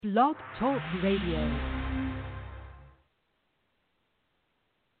Blog Talk Radio.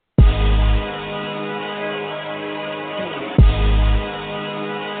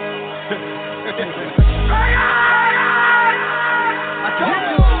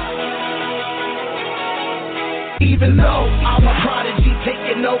 Even though I'm a prodigy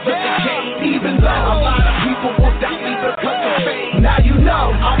taking over the game, even though a lot of people will doubt me because of fame. Now you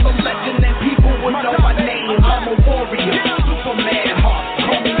know I'm a legend and people will know my name. I'm a warrior, Superman heart,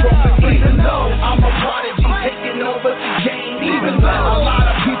 call me Roman Reigns. Even though I'm a prodigy taking over the game, even though a lot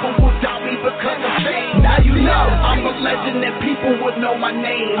of people will doubt me because of fame. Now you know I'm a legend and people will know my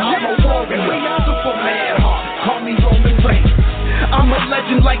name. I'm a warrior, Superman heart, call me Roman Reigns. I'm a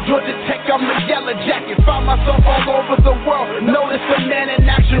legend like Georgia Tech, I'm a yellow jacket. Found myself all over the world. Notice the man in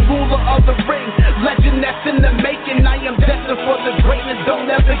action, ruler of the ring. Legend that's in the making. I am destined for the greatness. Don't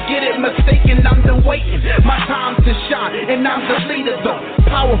ever get it mistaken. I'm been waiting, my time to shine. And I'm the leader though.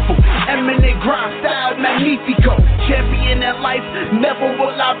 Powerful, eminent grind, style magnifico. Champion in life, never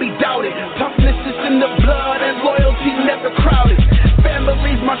will I be doubted. Toughness is in the blood and loyalty never crowded.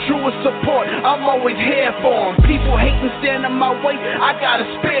 Family's my truest support, I'm always here for them. People hating, stand in my way, I got a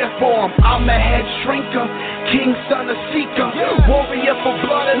spare for them. I'm a head shrinker, king, son of seeker. Warrior for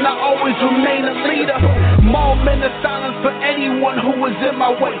blood and I always remain a leader. Moment of silence for anyone who was in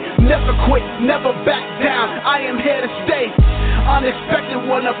my way. Never quit, never back down, I am here to stay. Unexpected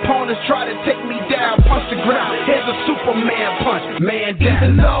when opponents try to take me down. Punch the ground, here's a Superman punch, man down.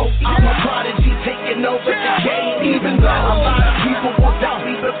 Even though I'm a prodigy taking over the game, even though a lot of people will doubt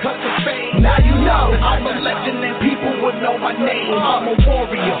me because of fame. Now you know I'm a legend and people will know my name. I'm a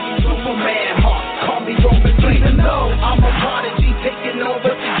warrior, Superman heart, call me Roman Reigns. Even though I'm a prodigy taking over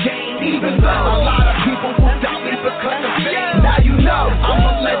the game, even though a lot of people will doubt me because of fame. Now you know I'm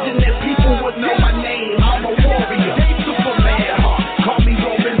a legend and people will know my name. I'm a warrior, Superman heart, call me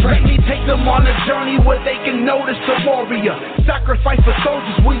Roman Reigns. Let me take them on a journey where they can notice the warrior. Sacrifice for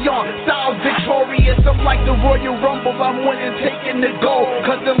soldiers, we are style victorious. I'm like the Royal Rumble, I'm winning, taking the gold.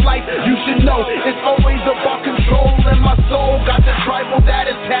 Cause in life, you should know, it's always about control in my soul. Got the tribal that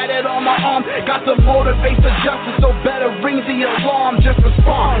is tatted on my arm. Got to motivate for justice, so better ring the alarm. Just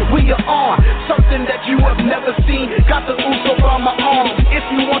respond, we are on something that you have never seen. Got the Uso on my arm. If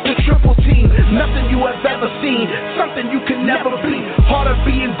you want the triple team, nothing you have ever seen, something you can never be. Heart of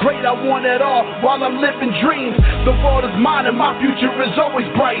being great, I want it all while I'm living dreams. The world is mine and my future is always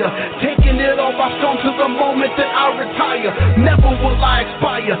brighter. Taking it all by storm to the moment that I retire. Never will I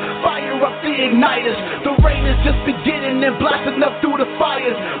expire. Fire up the igniters. The rain is just beginning and blasting up through the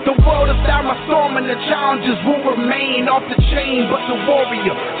fires. The world is now my storm and the challenges will remain off the chain. But the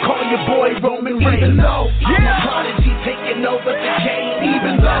warrior, call your boy Roman Reigns. Even though I'm a prodigy taking over the game,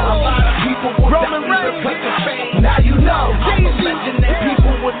 even though a lot of people will doubt me because of fame. Now you know I'm a legend and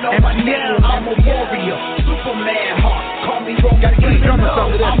people will know my name. I'm a warrior, Superman heart, call me Roman Reigns. Even though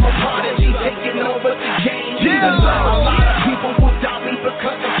I'm a prodigy taking over the game, even though a lot of people will doubt me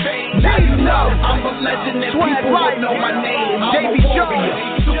because of fame. Now you know I'm a legend and people will know my name. I'm a warrior,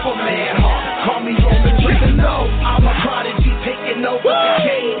 Superman heart, call me Roman Reigns. Even though I'm a prodigy taking over the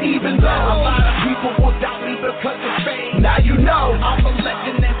game, even though a lot of people will doubt me because of fame. Now you know I'm a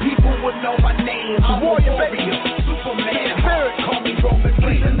legend and people will know my name. I'm a warrior, Superman heart, call me Roman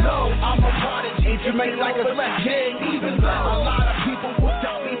Reigns. Even though I'm a prodigy taking over the game, even though a lot of people will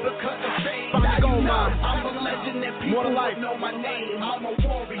doubt me because of fame. Now you know I'm a legend and people will know my name. I'm a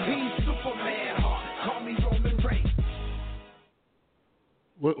warrior, Superman heart, call me Roman Reigns.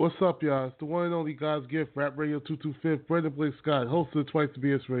 What's up, y'all? It's the one and only God's Gift, Rap Radio 225, Brandon Blake Scott, host of the Twice the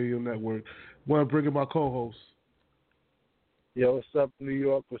BS Radio Network. Want to bring in my co-host. Yo, what's up, New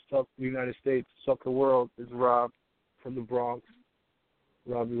York? What's up, United States? What's up, the world? It's Rob from the Bronx,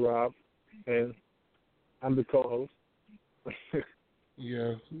 Robbie Rob, and I'm the co-host.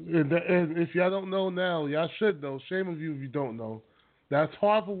 Yeah, and if y'all don't know now, y'all should know. Shame of you if you don't know. That's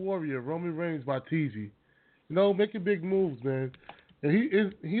Harvard Warrior, Roman Reigns by TZ. You know, making big moves, man. And he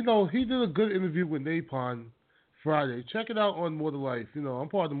did a good interview with Napon Friday. Check it out on More to Life. You know, I'm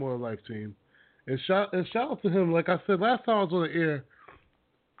part of the More to Life team. And shout out to him. Like I said last time I was on the air,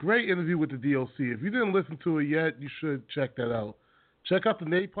 great interview with the DOC. If you didn't listen to it yet, you should check that out. Check out the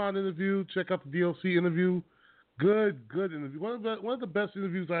Napon interview. Check out the DOC interview. Good interview. One of the best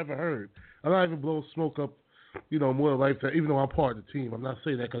interviews I ever heard. I'm not even blowing smoke up, you know, More to Life. Even though I'm part of the team, I'm not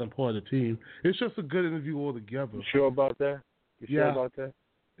saying that because I'm part of the team. It's just a good interview altogether. You sure about that? You sure about that?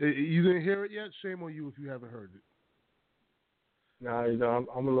 You didn't hear it yet? Shame on you if you haven't heard it. No, you know,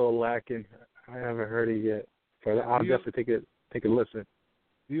 I'm a little lacking. I haven't heard it yet, but I'll definitely take a listen.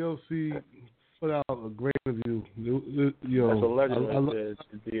 DOC put out a great interview. That's a legend right there,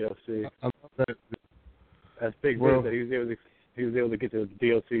 the DLC. I love that. That's big news that he was able to get to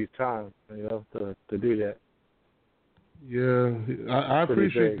DLC's time, to do that. Yeah, I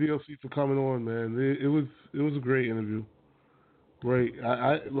appreciate big. DLC for coming on, man. It was a great interview. Great.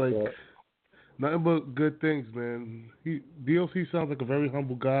 I like nothing but good things, man. DLC sounds like a very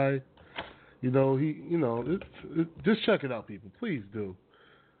humble guy. Just check it out, people. Please do.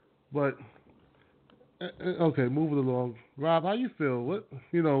 But okay, moving along. Rob, how you feel? What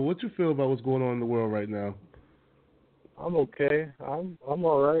you feel about what's going on in the world right now? I'm okay. I'm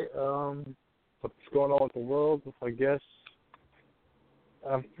all right. What's going on with the world? I guess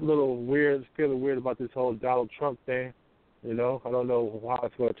I'm a little weird, feeling weird about this whole Donald Trump thing. I don't know how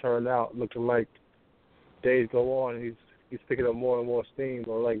it's going to turn out. Looking like days go on, he's picking up more and more steam.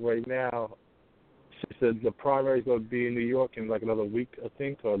 But like right now, the primary is going to be in New York in like another week, I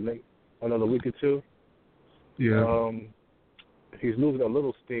think, or another week or two. Yeah. He's losing a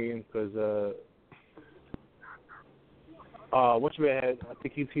little steam because what you had, I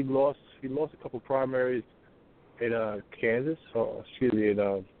think he lost a couple primaries in Kansas. Oh, excuse me,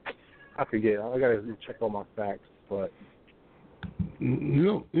 I forget. I gotta check all my facts, but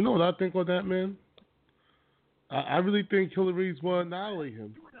you know what I think on that, man? I really think Hillary's going to annihilate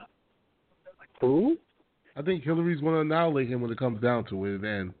him. Who? I think Hillary's going to annihilate him when it comes down to it.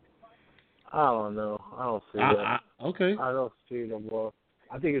 And I don't know. I don't see that. Okay. I don't see it no more.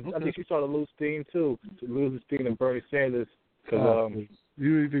 I think she's starting to lose steam too. Losing steam to Bernie Sanders. Cause,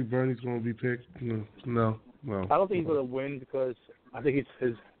 you really think Bernie's going to be picked? No. Well, I don't think he's going to win because I think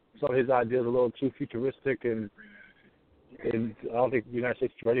some of his ideas are a little too futuristic, and I don't think the United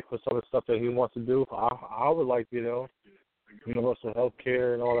States is ready for some of the stuff that he wants to do. I would like, universal health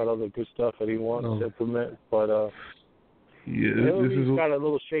care and all that other good stuff that he wants to implement. But Hillary's got a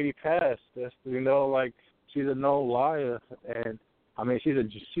little shady past. That's, like she's a known liar, and I mean she's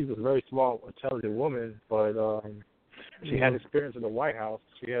a very smart, intelligent woman, but she has experience in the White House.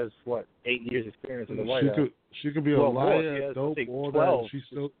 She has 8 years experience in the White House. She could be a liar, dope, all that.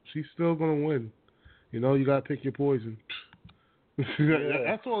 She's still gonna win. You gotta pick your poison.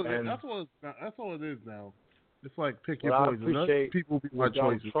 That's all it is now. It's like pick your poison. I appreciate people be my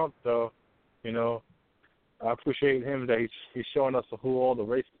Donald choices. Trump though. I appreciate him that he's showing us who all the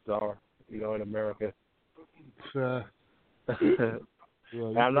racists are. In America. And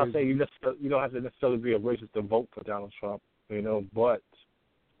I'm not saying you don't have to necessarily be a racist to vote for Donald Trump, but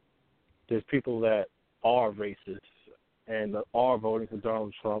there's people that are racist and are voting for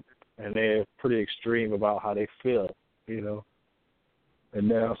Donald Trump, and they're pretty extreme about how they feel, And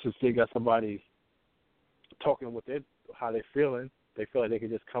now since they got somebody talking how they're feeling, they feel like they can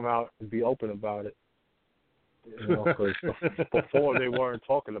just come out and be open about it. Because before they weren't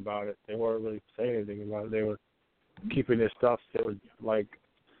talking about it, they weren't really saying anything about it. They were keeping their stuff. They were like,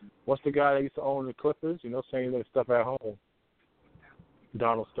 what's the guy that used to own the Clippers? Saying their stuff at home.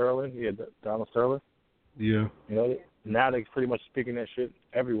 Donald Sterling. Yeah, Donald Sterling. Yeah. Now they're pretty much speaking that shit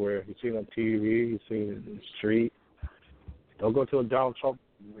everywhere. You see it on TV. You see it in the street. Don't go to a Donald Trump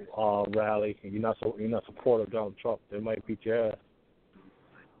rally and you're not supportive of Donald Trump. They might beat your ass.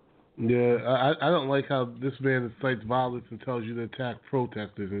 Yeah, I don't like how this man incites violence and tells you to attack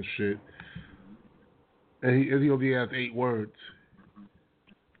protesters and shit. And he only has 8 words.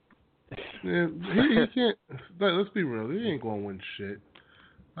 Man, he can't. Let's be real. He ain't gonna win shit.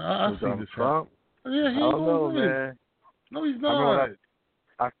 I see this. Trump? Yeah, he ain't gonna win. Man. No, he's not.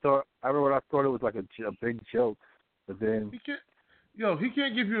 I thought it was like a big joke, but then he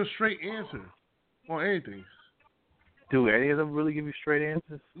can't give you a straight answer on anything. Do any of them really give you straight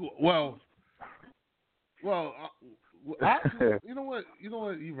answers? Well, you know what?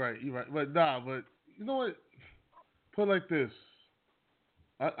 You're right. But you know what? Put it like this.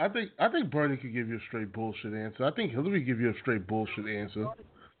 I think Bernie could give you a straight bullshit answer. I think Hillary could give you a straight bullshit answer.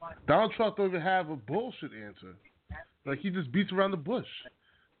 Donald Trump don't even have a bullshit answer. Like, he just beats around the bush.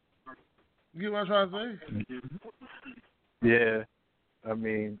 You get what I'm trying to say? Yeah. I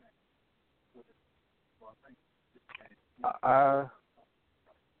mean, I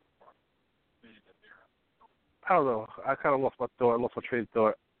don't know. I kind of lost my thought. I lost my train of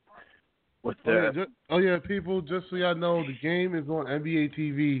thought. With that. People, just so y'all know, the game is on NBA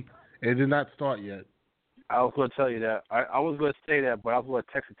TV. It did not start yet. I was going to tell you that. I was going to say that, but I was going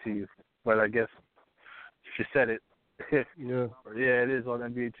to text it to you. But I guess she said it. Yeah. Yeah, it is on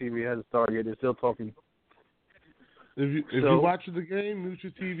NBA TV. It hasn't started yet. They're still talking. If you're watching the game, mute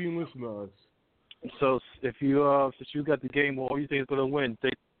your TV and listen to us. So if you since you got the game, well, you think is going to win?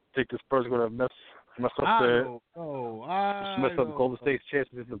 Think the Spurs are going to mess up mess up Golden State's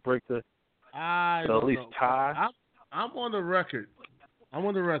chances to break the I So don't at least know. tie. I'm on the record.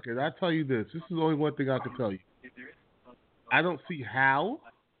 I tell you this. This is the only one thing I can tell you. I don't see how.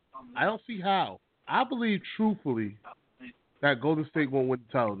 I believe truthfully that Golden State won't win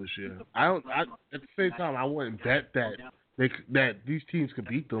the title this year. At the same time, I wouldn't bet that these teams could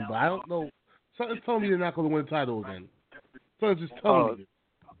beat them, but I don't know. Something's telling me they're not going to win the title again. Something's just telling me.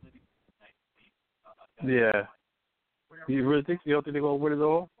 Yeah. You don't think they're going to win it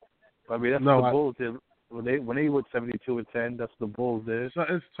all? I mean, that's what the Bulls did. When they went 72-10, that's what the Bulls did.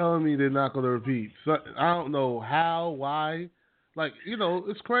 Something's telling me they're not going to repeat. So, I don't know how, why. Like,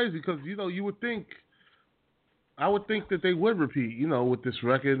 it's crazy because, you would think, I would think that they would repeat, with this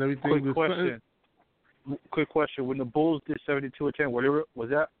record and everything. Quick question. When the Bulls did 72-10, was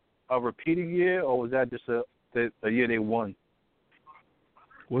that a repeating year or was that just a year they won?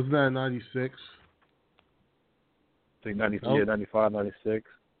 Wasn't that 96? I think 93, 95, 96.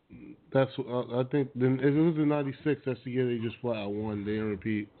 That's I think. Then if it was in '96, that's the year they just flat out won. They didn't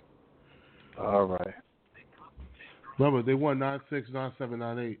repeat. All right. Remember, they won 96, 97,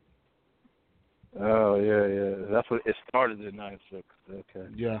 98. Oh yeah. That's what it started in '96. Okay.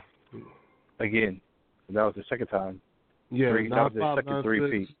 Yeah. Again, that was the second time. Yeah. That was the second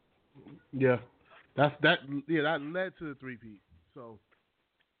three-peat. Yeah. That led to the three-peat. So.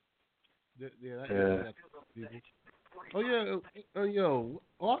 Yeah. Oh yeah, yo,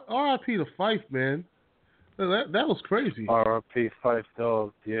 R.I.P. to Fife, man. That was crazy. R.I.P. Fife,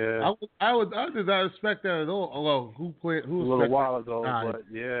 dog. Yeah. I did not expect that at all. Although who a little while ago, but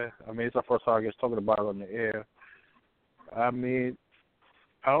yeah. I mean, it's our first time I guess talking about it on the air. I mean,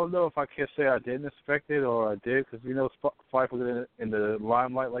 I don't know if I can say I didn't expect it or I did because Fife wasn't in the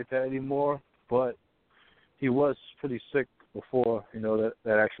limelight like that anymore. But he was pretty sick before that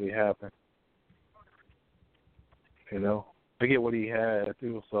actually happened. I get what he had. I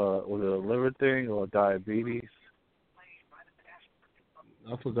think it was it a liver thing or diabetes?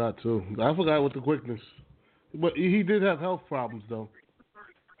 I forgot too. I forgot with the quickness, but he did have health problems though.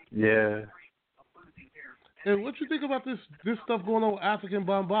 Yeah. And what you think about this stuff going on with African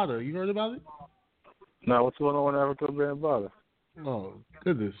Bambaataa? You heard about it? No, what's going on with African Bambaataa? Oh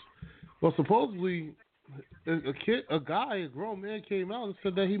goodness. Well, supposedly a grown man, came out and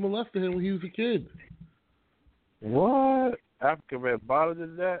said that he molested him when he was a kid. What? African Bambaataa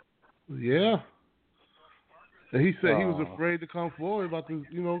did that? Yeah. And he said he was afraid to come forward about the,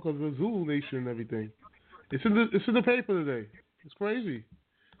 because of the Zulu Nation and everything. It's in the paper today. It's crazy.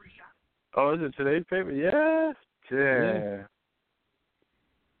 Oh, is it today's paper? Yeah.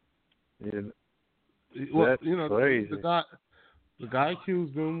 Well, that's crazy. The guy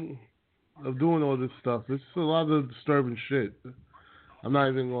accused him of doing all this stuff. It's a lot of disturbing shit. I'm not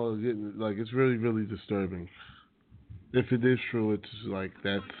even going to get it's really, really disturbing. If it is true, it's like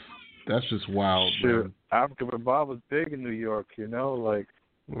that's just wild. Sure. Man. African Bambaataa was big in New York, I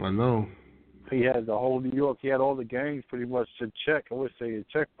know. He had the whole New York. He had all the gangs pretty much in check. I would say in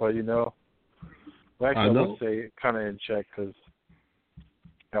check, but I would say kind of in check because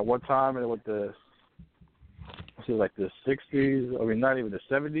at one time it was the 60s. I mean, not even the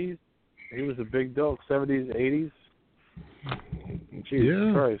 70s. He was a big dog. 70s, 80s.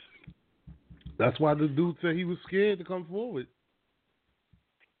 Jesus Christ. That's why the dude said he was scared to come forward.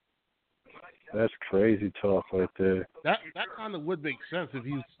 That's crazy talk right there. That kind of would make sense if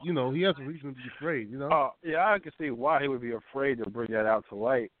he's, he has a reason to be afraid, Oh, yeah, I can see why he would be afraid to bring that out to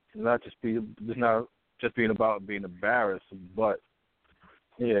light. Not just being about being embarrassed, but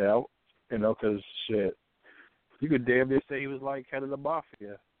yeah, because shit, you could damn near say he was like head of the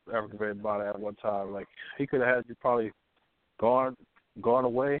mafia, African Bambaataa at one time. Like he could have had you probably gone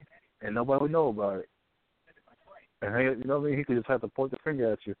away. And nobody would know about it. And he could just have to point the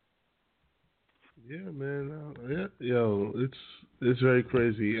finger at you. Yeah, man. Yo, it's very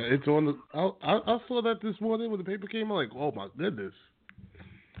crazy. It's on the. I saw that this morning when the paper came out. Like, oh my goodness.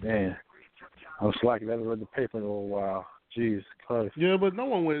 Man, I'm slacking. I haven't read the paper in a little while. Jeez, Christ. Yeah, but no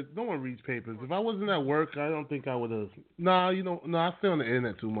one reads papers. If I wasn't at work, I don't think I would have. I stay on the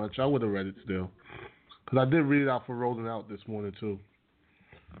internet too much. I would have read it still, because I did read it out for Rolling Out this morning too.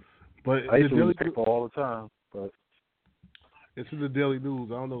 But I used to read the paper all the time, but it's in the Daily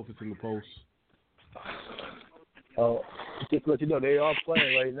News. I don't know if it's in the Post. Oh, just to let you know, they are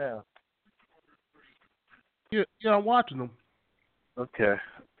playing right now. Yeah, I'm watching them. Okay.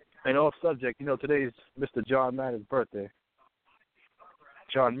 And off subject, today's Mr. John Madden's birthday.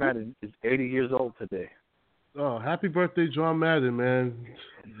 John Madden is 80 years old today. Oh, happy birthday, John Madden, man.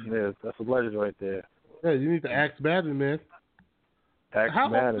 Yeah, that's a legend right there. Yeah, you need to ask Madden, man.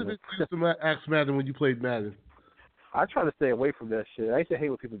 How often did you used to ask Madden when you played Madden? I try to stay away from that shit. I used to hate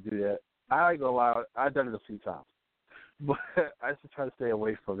when people do that. I ain't gonna lie, I've done it a few times, but I just try to stay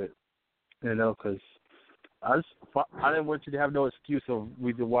away from it, because I didn't want you to have no excuse of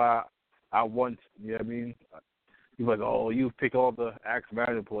reason why I won. You know what I mean? You're like, oh, you pick all the Axe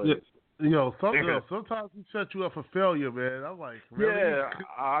Madden players. Sometimes he set you up for failure, man. I'm like, really? Yeah,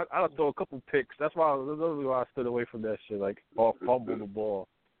 I throw a couple picks. That's why I stood away from that shit, like, or fumble the ball.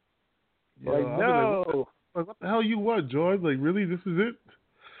 Yeah, like, no. What the hell you want, George? Like, really? This is it?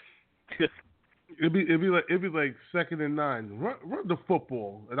 It'd be like 2nd and 9. Run the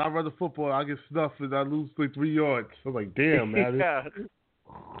football, and I run the football. I get stuffed, and I lose like 3 yards. I'm like, damn, man. Yeah.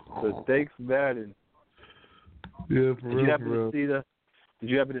 So thanks, Madden. Yeah, for real. Did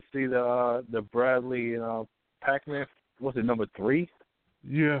you happen to see the Bradley and Pac-Man? Was it number 3?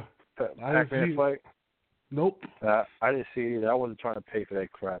 Yeah. Pac-Man fight. Nope. I didn't see it either. I wasn't trying to pay for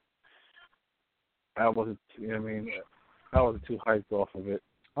that crap. I wasn't. You know what I mean? I wasn't too hyped off of it.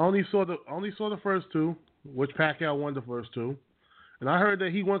 I only saw the first 2, which Pacquiao won the first 2, and I heard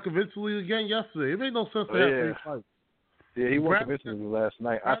that he won convincingly again yesterday. It made no sense to have 3 fights. Yeah, he won convincingly last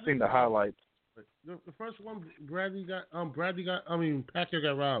night. I seen the highlights. The first one, Pacquiao got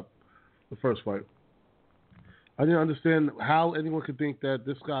robbed. The first fight. I didn't understand how anyone could think that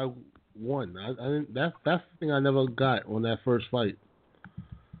this guy won. I didn't. That's the thing I never got on that first fight.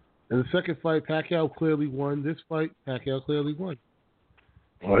 In the second fight, Pacquiao clearly won. This fight, Pacquiao clearly won.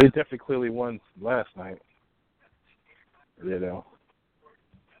 Well, he definitely clearly won last night. You know.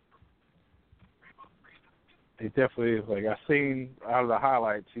 He definitely, like, I seen out of the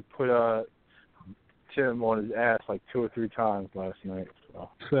highlights, he put Tim on his ass like 2 or 3 times last night.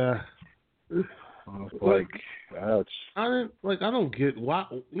 So. Like, ouch. I don't get why.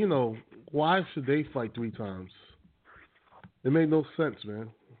 Why should they fight 3 times? It made no sense, man.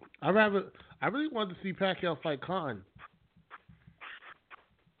 I really wanted to see Pacquiao fight Khan.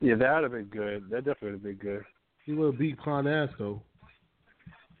 Yeah, that would have been good. That definitely would have been good. He would have beat Khan ass though.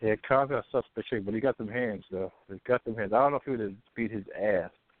 Yeah, Khan's got a suspect shape, but he got them hands though. He got them hands. I don't know if he would have beat his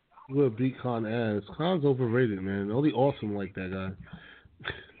ass. He would have beat Khan ass. Khan's overrated, man. Only Awesome like that guy.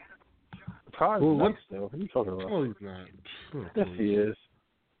 Khan's nice though. What are you talking about? No, he's not. Yes, he is.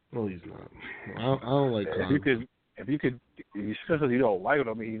 No, he's not. I don't like Khan. If you especially you don't like him,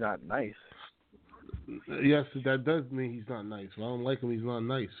 I mean he's not nice. Yes, that does mean he's not nice. If I don't like him, he's not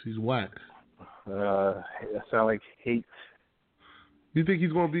nice. He's whack. That sounds like hate. You think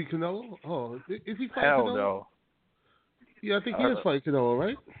he's going to beat Canelo? Oh, is he fighting Hell Canelo? no. Yeah, I think he is fighting Canelo,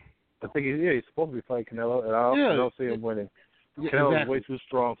 right? I think he's supposed to be fighting Canelo, and I don't see him winning. Yeah, Canelo's way too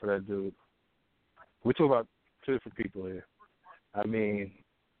strong for that dude. We're talking about 2 different people here. I mean,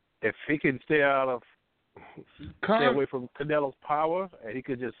 if he can stay away from Canelo's power, and he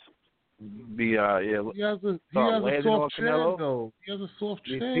could just be He has a soft chin, though. He has a soft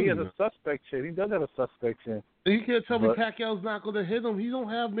chin. He has a suspect chin. He does have a suspect chin. And you can't tell me Pacquiao's not going to hit him. He don't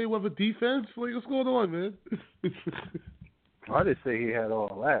have Mayweather defense. Like, what's going on, man? I didn't say he had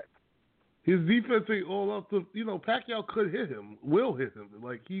all that. His defense ain't all up to. Pacquiao could hit him. Will hit him.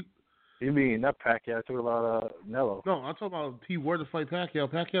 Like he. You mean not Pacquiao? I'm talking about Canelo. No, I'm talking about if he were to fight Pacquiao.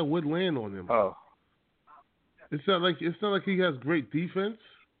 Pacquiao would land on him. Oh. It's not like he has great defense.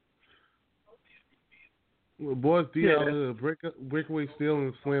 Boys D out of breakaway steal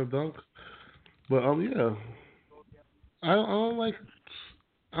and slam dunk. But yeah. I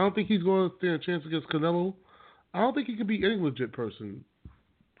don't think he's going to stand a chance against Canelo. I don't think he can beat any legit person.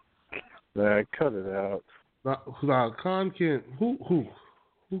 Nah, cut it out. Nah, Khan can't. Who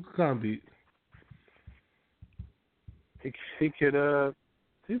can Khan beat? He could.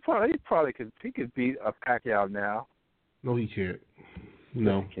 He probably could. He could beat a Pacquiao now. No, he can't.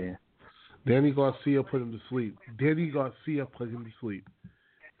 No, he can't. Danny Garcia put him to sleep. They're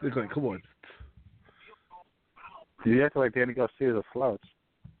like, come on. You act like Danny Garcia's a slouch.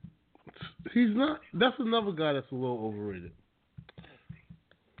 He's not. That's another guy that's a little overrated.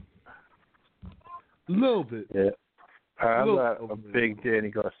 A little bit. Yeah. I'm not a big Danny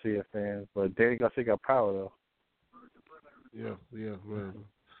Garcia fan, but Danny Garcia got power, though. Yeah, man.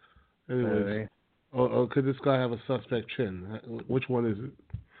 Anyways, could this guy have a suspect chin? Which one is it?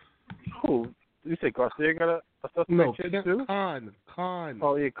 Who? You say Garcia got a suspect chin, too? Khan.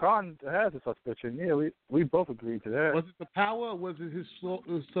 Oh, yeah, Khan has a suspect chin. Yeah, we both agreed to that. Was it the power or was it his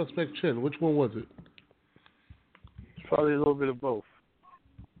suspect chin? Which one was it? Probably a little bit of both.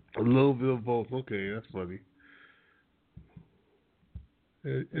 A little bit of both. Okay, that's funny.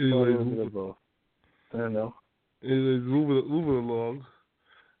 Probably a little bit of both. I don't know. Anyways, moving along.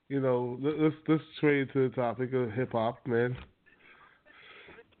 Let's trade to the topic of hip hop, man.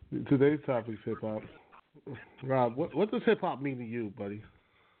 Today's topic is hip hop. Rob, what does hip hop mean to you, buddy?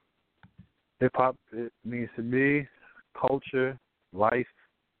 Hip hop, it means to me culture, life,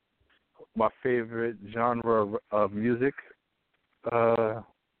 my favorite genre of music. It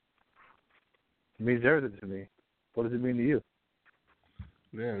means everything to me. What does it mean to you?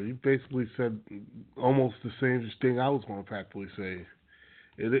 Yeah, you basically said almost the same thing I was going to practically say.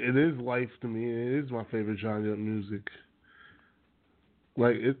 It is life to me. It is my favorite genre of music.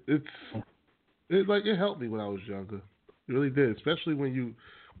 Like it helped me when I was younger. It really did, especially when you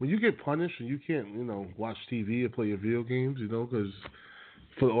get punished and you can't watch TV or play your video games, because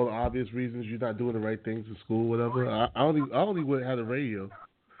for all the obvious reasons you're not doing the right things in school, whatever. I only would had a radio,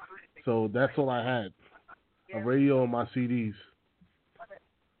 so that's all I had, a radio and my CDs,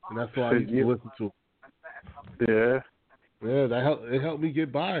 and that's all I used to listen to. Yeah. Yeah, it helped me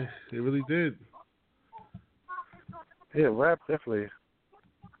get by. It really did. Yeah, rap definitely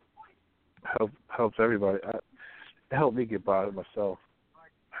helps everybody. It helped me get by myself.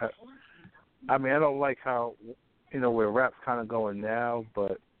 I mean, I don't like how where rap's kind of going now,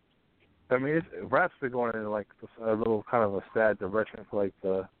 but I mean, rap's been going in like a little kind of a sad direction for like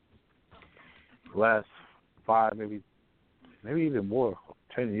the last 5, maybe even more,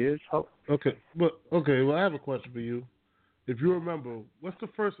 10 years. Okay, well, I have a question for you. If you remember, what's the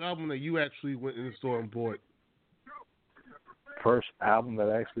first album that you actually went in the store and bought? First album that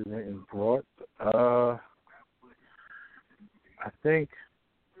I actually went and bought? I think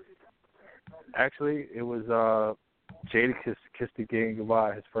actually it was Jadakiss Kissed the Game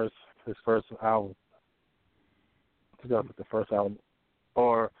Goodbye, his first album. I think that was the first album.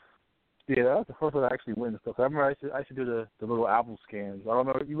 Or yeah, that was the first one I actually went and stuff. I remember I used to do the little album scans. I don't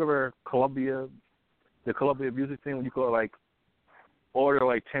know, you remember Columbia, the Columbia music thing when you could like order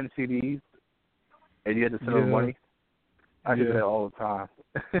like 10 CDs and you had to send them money? I did that all the time.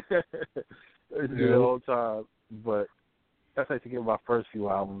 I used to do that all the time. But that's how I used to get my first few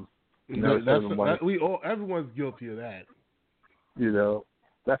albums. Everyone's guilty of that.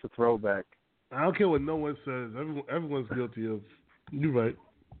 That's a throwback. I don't care what no one says. Everyone's guilty of. You're right.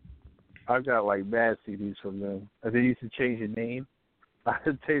 I got like mad CDs from them. And they used to change the name. I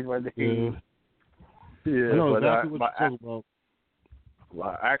had to change my name. Yeah, I know exactly what you're talking about.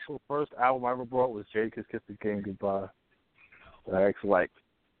 My actual first album I ever bought was Jadakiss Kissed the Game Goodbye. That I actually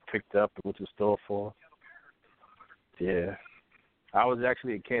picked up and went to the store for. Yeah. I was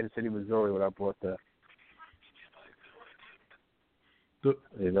actually in Kansas City, Missouri when I bought that.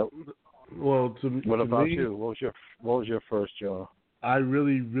 Well, what about you? What was your first job? I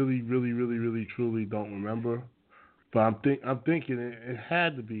really, really, really, really, really, truly don't remember, but I'm thinking it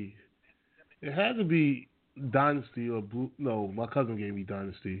had to be Dynasty or Blue. No, my cousin gave me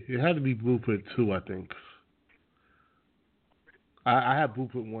Dynasty. It had to be Blueprint 2, I think. I had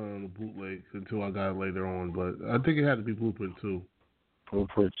Blueprint 1 on the bootleg until I got it later on, but I think it had to be Blueprint 2.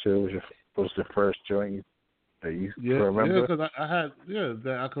 Blueprint 2 was the first joint that you remember? Yeah, because I had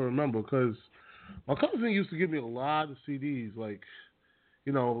that I can remember because my cousin used to give me a lot of CDs, like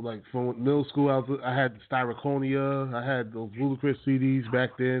from middle school. I had Styroconia. I had those Ludacris CDs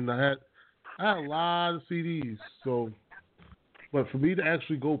back then. I had a lot of CDs. So, but for me to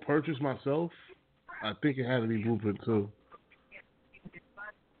actually go purchase myself, I think it had to be Blueprint 2.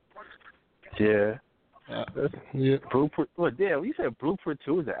 Yeah. Yeah. Blueprint. Well, when you said Blueprint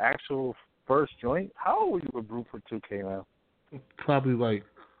 2 was the actual first joint, how old were you when Blueprint 2 came out? Probably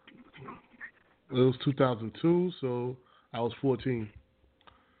it was 2002, so I was 14.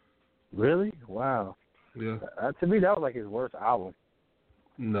 Really? Wow. Yeah. To me, that was like his worst album.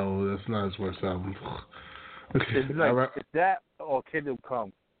 No, that's not his worst album. It's that or Kingdom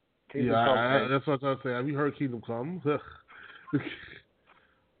Come. That's what I was saying. Have you heard Kingdom Come?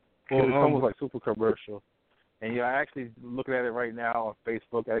 Kingdom Come was like super commercial. And I actually looking at it right now on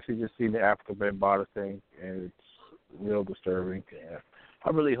Facebook. I actually just seen the Africa Bambaataa thing, and it's real disturbing. Yeah.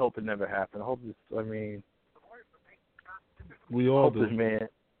 I really hope it never happened. I hope this. I mean, we all hope do. This man,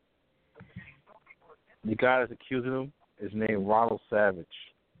 the guy that's accusing him, is named Ronald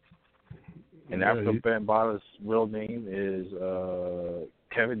Savage, and Africa Bambaataa's real name is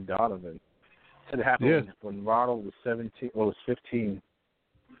Kevin Donovan. It happened when Ronald was 17. Well, was 15.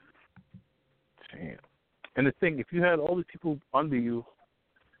 Damn. And the thing, if you had all these people under you,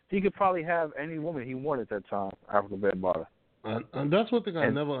 he could probably have any woman he wanted at that time, Africa Bambaataa. And that's one thing I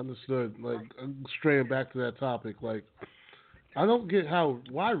never understood. Like, straying back to that topic, like, I don't get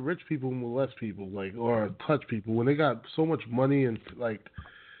why rich people molest people, like, or touch people when they got so much money and like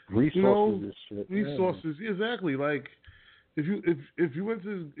resources and shit. Resources, exactly. Like, if you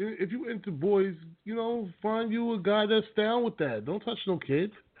into boys, find you a guy that's down with that. Don't touch no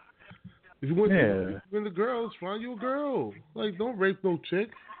kid. If you went to girls, find you a girl. Like, don't rape no chick.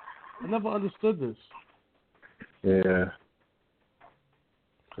 I never understood this. Yeah.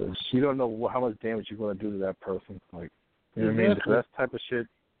 Because you don't know how much damage you're going to do to that person. Like, you know what I mean? Because that type of shit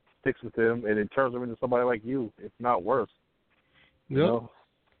sticks with them, and it turns them into somebody like you, if not worse. Yep. You know?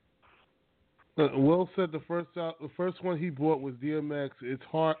 Will said the first one he bought was DMX. It's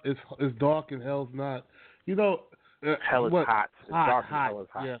hard. It's dark and hell's not. You know, hell is hot. It's dark and hot. hell is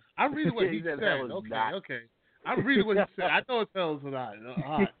hot. Yeah, I'm reading what he said. Okay. I'm reading what he said. I know it's hell is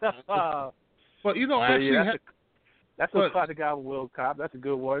hot. But you know, actually, that's a classic album, Will Cobb. That's a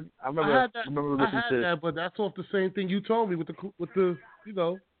good one. I remember listening to that, but that's off the same thing you told me with the you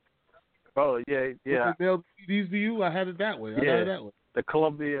know. Oh yeah. With the mailed CDs to you, I had it that way. I had it that way. The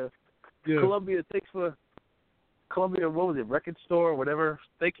Columbia. Yeah. Columbia, thanks for Columbia. What was it? Record store or whatever.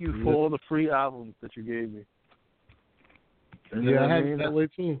 Thank you for all the free albums that you gave me. I had it that way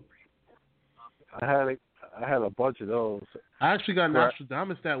too. I had a bunch of those. I actually got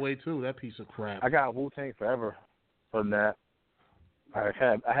Nostradamus that way too. That piece of crap. I got Wu-Tang Forever from that. I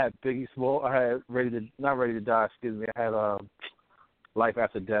had Biggie Small. I had Not Ready to Die. Excuse me. I had Life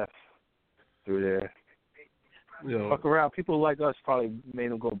After Death through there. Fuck around. People like us probably made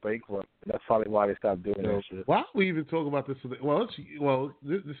them go bankrupt. That's probably why they stopped doing that shit. Why are we even talking about this? Well,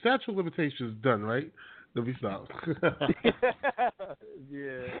 the statute of limitations is done, right? Let me stop.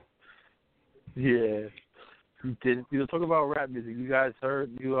 Yeah. You talk about rap music. You guys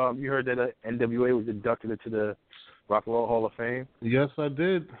heard you heard that NWA was inducted into the Rock and Roll Hall of Fame? Yes, I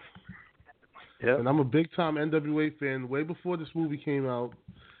did. Yeah. And I'm a big time NWA fan. Way before this movie came out.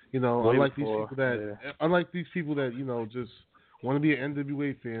 You know, unlike these people that you know just want to be an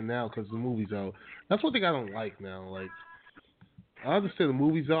NWA fan now because the movie's out. That's one thing I don't like now. Like, I understand the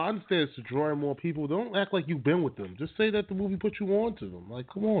movie's out. I understand it's to draw in more people. Don't act like you've been with them. Just say that the movie put you on to them. Like,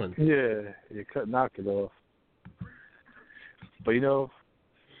 come on. Yeah, you knock it off. But you know,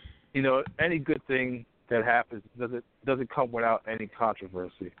 any good thing that happens doesn't come without any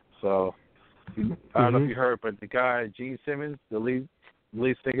controversy. So I don't know if you heard, but the guy Gene Simmons, the lead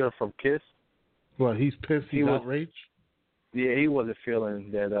singer from Kiss. Well, he's pissed. He's outraged. Yeah, he wasn't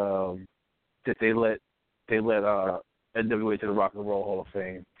feeling that that they let NWA to the Rock and Roll Hall of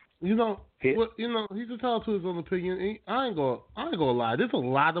Fame. You know, he's entitled to his own opinion. I ain't gonna lie. There's a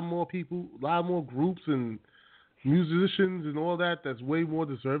lot of more people, a lot more groups and musicians and all that's way more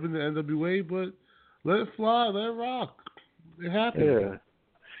deserving than NWA. But let it fly, let it rock. It happens. Yeah.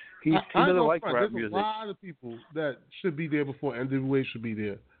 He doesn't like rap music. There's a lot of people that should be there before NWA should be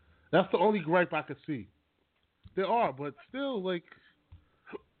there. That's the only gripe I could see. There are, but still, like,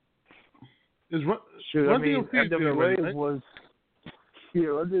 NWA was.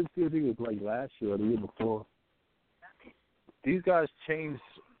 Yeah, I didn't see it was like last year or the year before. These guys changed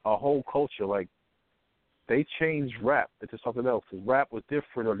a whole culture. Like, they changed rap into something else. Because rap was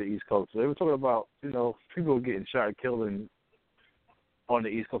different on the East Coast. So they were talking about, people getting shot and killed on the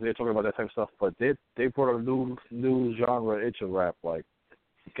East Coast. They were talking about that type of stuff. But they brought a new genre into rap, like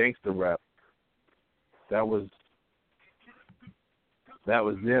gangster rap. That was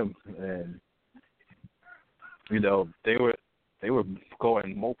them. And, they were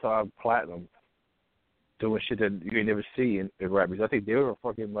going multi-platinum, doing shit that you ain't never see in rap music. I think they were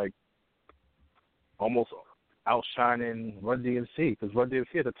fucking like almost outshining Run DMC, because Run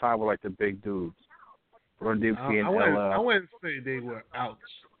DMC at the time were like the big dudes. Run DMC and I wouldn't say they were out.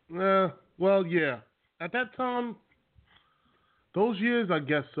 Well, yeah. At that time, those years, I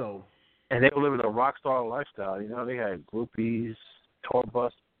guess so. And they were living a rock star lifestyle. They had groupies, tour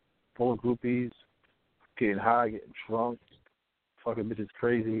bus full of groupies, getting high, getting drunk, fucking bitches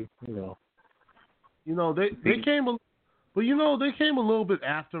crazy. They came, they came a little bit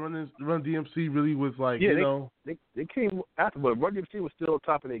after Run DMC really was like, they came after, but Run DMC was still on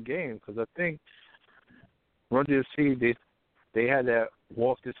top of their game, because I think Run DMC they had that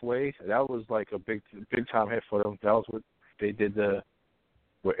Walk This Way. That was like a big time hit for them. That was what they did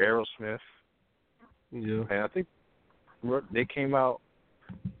with Aerosmith. Yeah, and I think they came out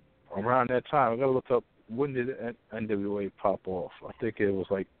around that time. I gotta look up, when did NWA pop off? I think it was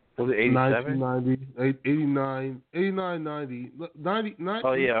like, was it 87? 89, 90.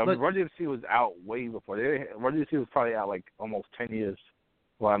 Oh, yeah. Run DMC was out way before. Run DMC was probably out like almost 10 years.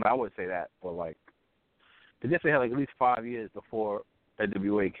 Well, I wouldn't say that, but like, they definitely had like at least 5 years before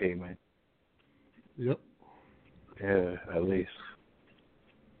NWA came in. Yep. Yeah, at least.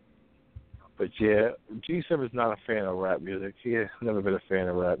 But yeah, G7 is not a fan of rap music. He has never been a fan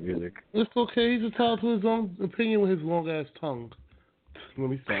of rap music. It's okay. He's entitled to his own opinion with his long ass tongue. Let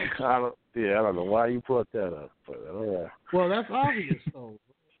me stop. I don't know why you brought that up, but all right. Well, that's obvious, though.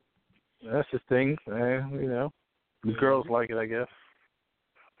 That's the thing, man. The girls like it, I guess.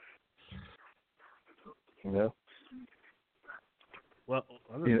 You know. Well,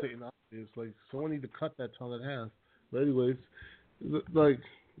 I'm just saying, it's like someone need to cut that tongue in half. But anyways, like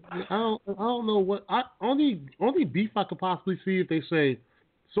I don't know what only beef I could possibly see if they say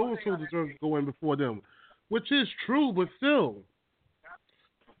so and so deserves to go in before them, which is true, but still.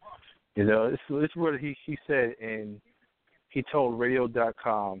 You know, this is what he said, and he told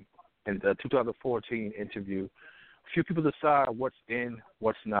Radio.com in the 2014 interview. A few people decide what's in,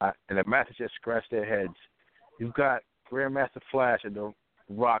 what's not, and the masters just scratch their heads. You've got Grandmaster Flash in the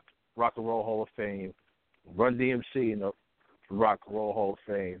Rock and Roll Hall of Fame, Run DMC in the Rock and Roll Hall of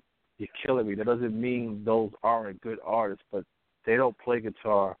Fame. You're killing me. That doesn't mean those aren't good artists, but they don't play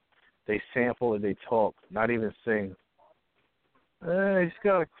guitar. They sample and they talk, not even sing. He's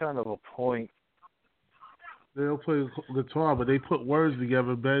got a kind of a point. They don't play guitar, but they put words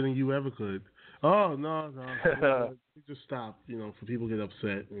together better than you ever could. Oh, no. Just stop, for people to get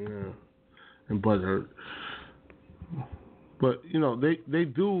upset and butthurt. But, they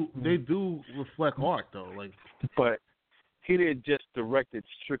do reflect art, though. Like, but he didn't just direct it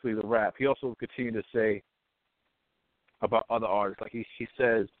strictly to rap. He also continued to say about other artists. Like, he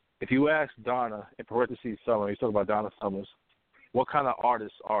says, if you ask Donna, in parentheses Summer, he's talking about Donna Summers, what kind of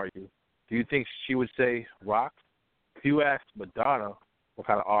artist are you? Do you think she would say rock? If you asked Madonna, what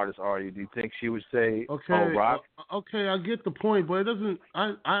kind of artist are you? Do you think she would say, rock? Okay, I get the point, but it doesn't.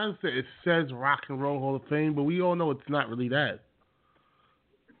 I understand it says Rock and Roll Hall of Fame, but we all know it's not really that.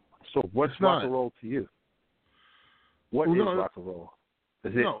 So what's rock and roll to you? What is rock and roll?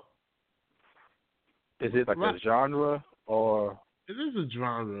 Is it like a genre or? It is a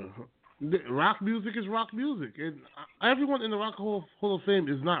genre. Rock music is rock music, and everyone in the Rock Hall of Fame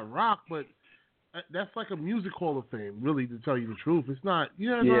is not rock, but that's like a music Hall of Fame. Really, to tell you the truth, it's not.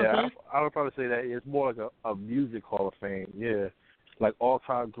 You know what I'm saying? I would probably say that it's more like a music Hall of Fame. Yeah, like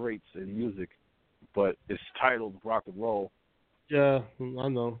all-time greats in music, but it's titled Rock and Roll. Yeah, I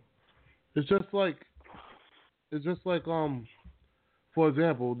know. It's just like, for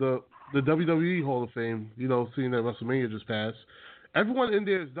example, the WWE Hall of Fame. Seeing that WrestleMania just passed. Everyone in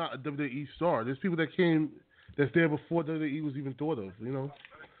there is not a WWE star. There's people that's there before WWE was even thought of.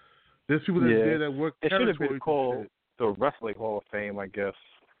 There's people that's there that work. It should have been called the Wrestling Hall of Fame, I guess.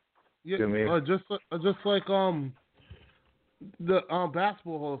 Yeah, just like the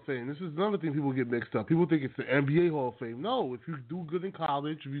Basketball Hall of Fame. This is another thing people get mixed up. People think it's the NBA Hall of Fame. No, if you do good in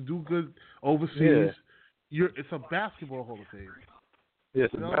college, if you do good overseas, it's a Basketball Hall of Fame. Yeah,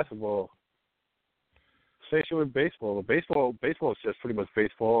 it's a basketball. Same with baseball. Baseball is just pretty much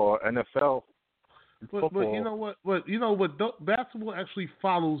baseball or NFL. But you know what? Basketball actually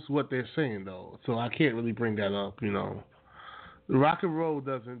follows what they're saying though, so I can't really bring that up. The Rock and Roll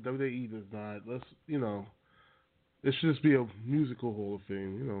doesn't. WWE does not. It should just be a musical Hall of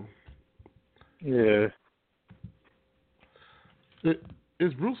Fame. Yeah.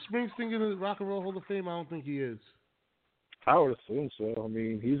 Is Bruce Springsteen in the Rock and Roll Hall of Fame? I don't think he is. I would assume so. I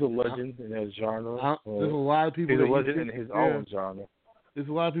mean, he's a legend in his genre. There's a lot of people. He's a legend in his own genre. There's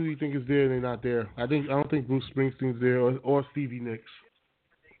a lot of people you think is there and they're not there. I don't think Bruce Springsteen's there or Stevie Nicks.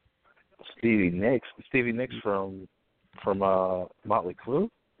 Stevie Nicks from Motley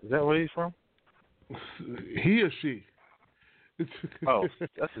Crue. Is that where he's from? He or she? Oh,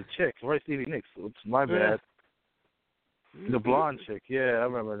 that's a chick, right? Stevie Nicks. Oops, my bad. The blonde chick. Yeah, I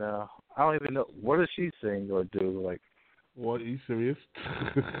remember now. I don't even know. What does she sing or do? Like, what? Are you serious?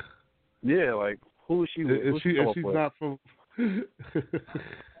 Yeah, like who is she? She's not from. I'm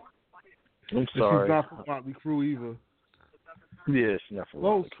She's sorry. not from Motley Crue either. Yeah, she's not from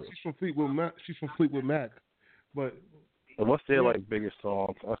Motley Crue. She's from Fleetwood Mac. She's from Fleetwood Mac. But what's their biggest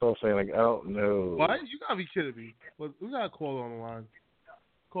song? That's what I'm saying. Like, I don't know. What? You gotta be kidding me. But we got a caller on the line.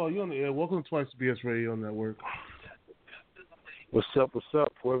 Call you on the air. Welcome to Twice BS Radio Network. What's up?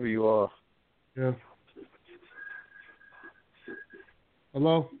 Whoever you are. Yeah.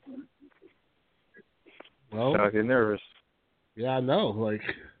 Hello? Well, I get nervous. Yeah, I know. Like,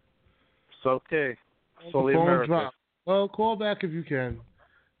 it's okay. Solely America. Well, call back if you can.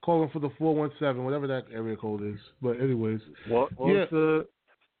 Call in for the 417, whatever that area code is. But anyways. What was the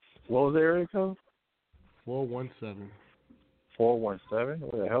area code? 417. 417?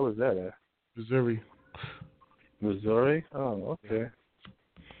 Where the hell is that at? Missouri? Oh, okay.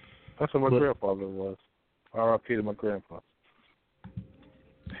 That's where my grandfather was. R.I.P. to my grandpa.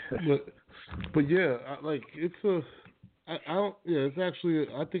 But yeah, it's actually,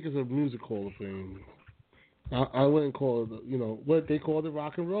 I think it's a music Hall of Fame. I wouldn't call it, what they call it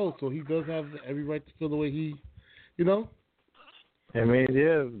rock and roll. So he does have every right to feel the way he, I mean,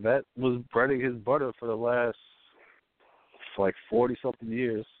 yeah, that was breading his butter for the last, 40-something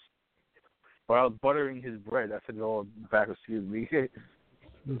years. Or I was buttering his bread. I said it all back. Excuse me.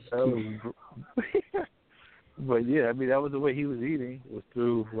 But yeah, I mean that was the way he was eating, was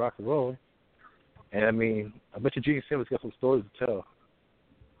through rock and roll. And I mean, I bet you Gene Simmons got some stories to tell.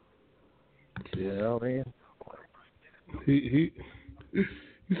 You know what I mean? You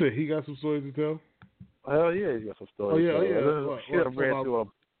said he got some stories to tell? Hell yeah, he got some stories. Oh yeah. Ran through a.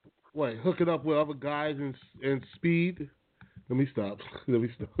 Wait, hooking up with other guys in speed? Let me stop.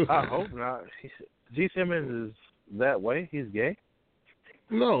 I hope not. Gene Simmons is that way. He's gay.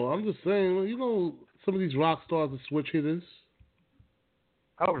 No, I'm just saying. You know, some of these rock stars are switch hitters.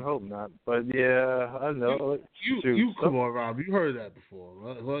 I would hope not, but yeah, I know. You come on, Rob. You heard that before,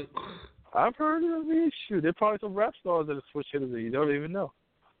 right? Like, I've heard it. I mean, shoot, there's probably some rap stars that are switch hitters that you don't even know.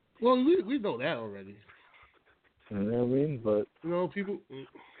 Well, we know that already. You know what I mean? But you know, people.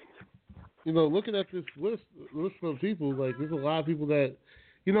 You know, looking at this list of people, like there's a lot of people that,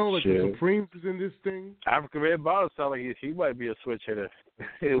 you know, like the Supremes is in this thing. African Red Bottom sounds like he might be a switch hitter.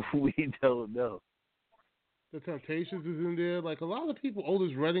 We don't know. The Temptations is in there. Like a lot of people,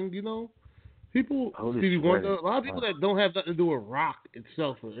 Otis Redding, you know, people, Otis Stevie Wonder, Redding. a lot of people that don't have nothing to do with rock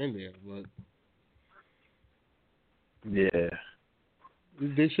itself are in there. But yeah,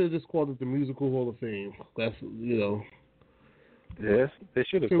 they should have just called it the Musical Hall of Fame. That's, you know. Yes, they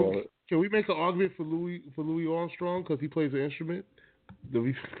should have called it. Can we make an argument for Louis Armstrong because he plays an instrument?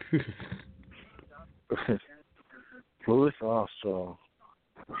 Louis Armstrong.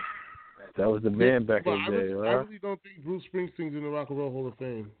 That was the man back in the day, right? I really don't think Bruce Springsteen's in the Rock and Roll Hall of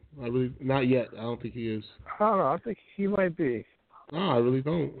Fame. Not yet. I don't think he is. I don't know. I think he might be. No, I really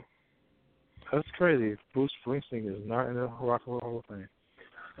don't. That's crazy. Bruce Springsteen is not in the Rock and Roll Hall of Fame.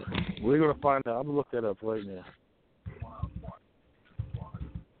 We're gonna find out. I'm gonna look that up right now.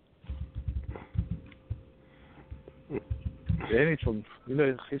 And he's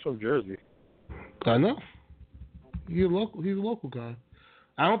from Jersey. I know. He's a local guy.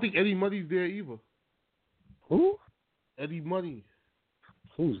 I don't think Eddie Money's there either. Who? Eddie Money.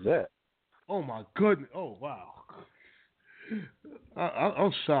 Who's that? Oh my goodness! Oh wow!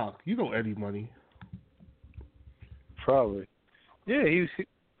 I'm shocked. You know Eddie Money? Probably. Yeah,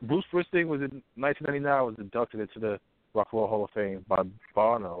 Bruce Springsteen was in 1999 was inducted into the Rock and Roll Hall of Fame by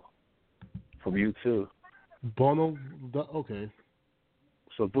Bono from U2. Bono? Okay.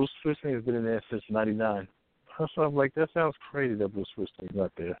 So Bruce Springsteen has been in there since '99. So I'm like, that sounds crazy that Bruce Springsteen's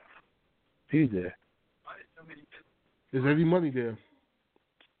not there. He's there. Is Eddie Money there?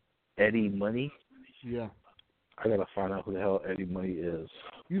 Eddie Money? Yeah. I gotta find out who the hell Eddie Money is.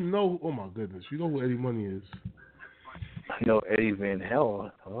 You know? Oh my goodness! You know who Eddie Money is? I know Eddie Van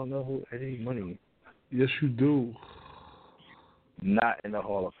Halen. I don't know who Eddie Money is. Yes, you do. Not in the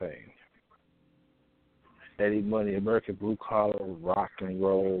Hall of Fame. Eddie Money, American blue collar, rock and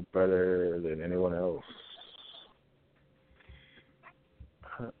roll better than anyone else.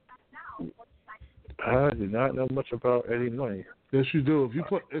 I do not know much about Eddie Money. Yes, you do.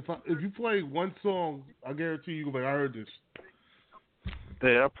 If you play one song, I guarantee you, I heard this.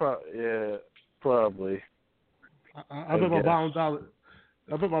 Yeah, probably. I bet my bottom dollar.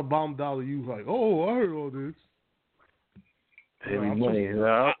 I bet my bottom dollar. You like, oh, I heard all this. Eddie Money.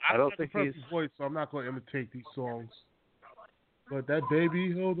 No, I don't think he's. Voice, so I'm not going to imitate these songs. But that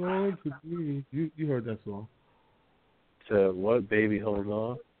baby, hold on to me. You heard that song? So what, baby, hold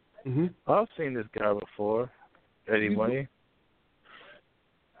on? Mm-hmm. I've seen this guy before. Eddie Money.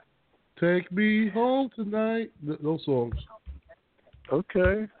 Take me home tonight. Those songs.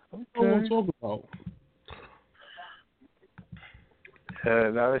 Okay. That's what I'm talking about.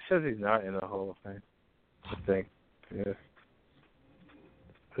 No, it says he's not in the Hall of Fame. I think. Yeah.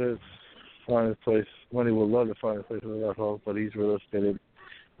 It's find a place. Money would love to find a place in the Rock Hall, but he's realistic. It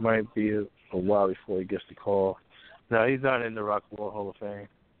might be a while before he gets the call. No, he's not in the Rock and Roll Hall of Fame.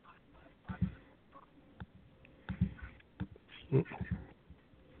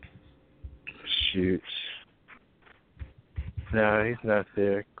 Shoot. No, he's not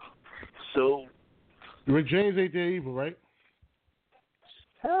there. So Rick James ain't there either, right?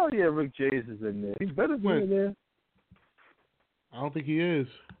 Hell yeah, Rick James is in there. He better be in there. I don't think he is.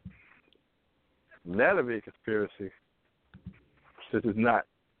 That'll be a conspiracy. This is not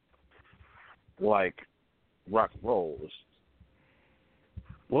like rock and roll.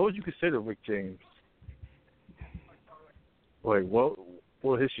 What would you consider Rick James? Like, what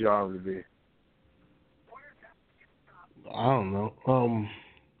would his genre be? I don't know.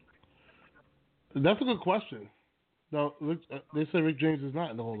 That's a good question. No, they say Rick James is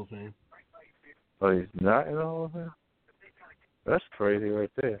not in the Hall of Fame. Oh, he's not in the Hall of Fame? That's crazy right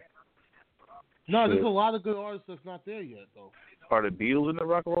there. No, there's a lot of good artists that's not there yet, though. Are the Beatles in the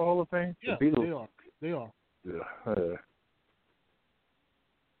Rock and Roll Hall of Fame? Yeah, the Beatles. They are. Yeah.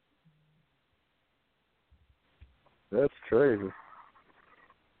 That's crazy.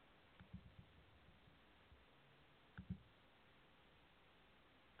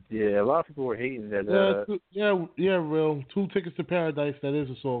 Yeah, a lot of people were hating that. Real. 2 Tickets to Paradise. That is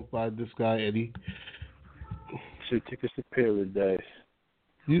a song by this guy Eddie. 2 Tickets to Paradise.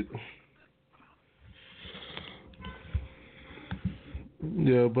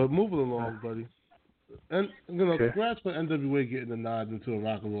 Yeah, but moving along, buddy. And congrats for NWA getting the nod into the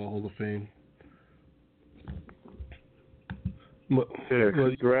Rock and Roll Hall of Fame.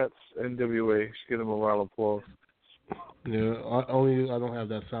 Congrats, NWA. Just give them a round of applause. Yeah, I don't have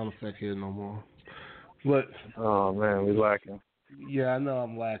that sound effect here no more. But oh man, we lacking. Yeah, I know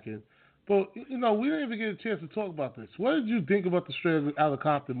I'm lacking. But we didn't even get a chance to talk about this. What did you think about the Straight Outta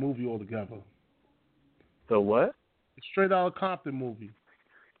Compton movie altogether? The what? The Straight Outta Compton movie.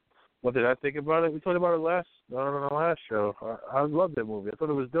 What did I think about it? We talked about it on the last show. I loved that movie. I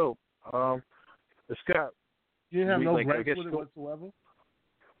thought it was dope. It's got. You didn't have no gripes with it whatsoever?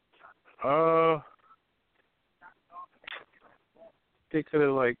 They could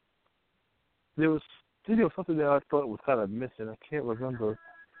have there was something that I thought was kind of missing. I can't remember.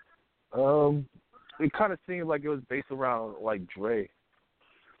 It kind of seemed like it was based around Dre,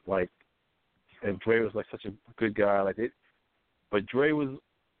 and Dre was such a good guy, but Dre was.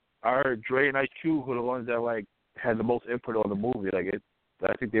 I heard Dre and Ice Cube were the ones that had the most input on the movie. I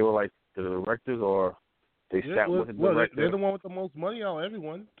think they were the directors, or they sat with the director. They're the one with the most money out of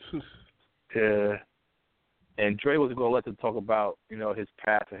everyone. Yeah. And Dre wasn't going to let them talk about, his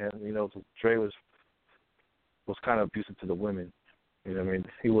past to him. Dre was kind of abusive to the women. You know what I mean?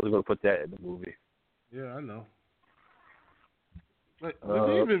 He wasn't going to put that in the movie. Yeah, I know.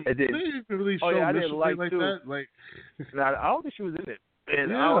 Did they even really show I didn't like that? Nah, I don't think she was in it.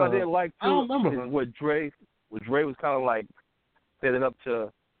 And yeah, I didn't like too. I don't remember what Dre was kind of standing up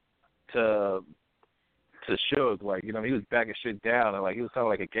to Suge, he was backing shit down, and he was kind of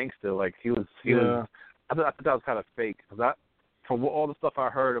like a gangster. He was. I thought that was kind of fake. Cause from all the stuff I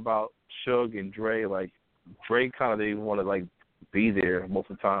heard about Suge and Dre, Dre kind of didn't even want to be there most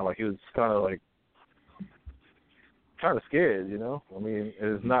of the time. He was kind of scared. I mean,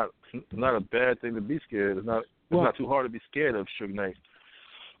 it's not a bad thing to be scared. It's not too hard to be scared of Suge Knight.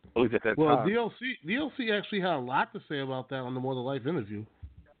 At least at that time. DLC actually had a lot to say about that on the More to Life interview.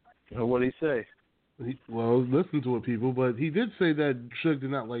 What did he say? Listen to it, people. But he did say that Suge did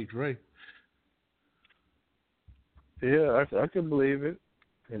not like Dre. Yeah, I can believe it.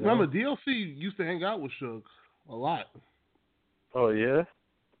 Remember, DLC used to hang out with Suge a lot. Oh, yeah?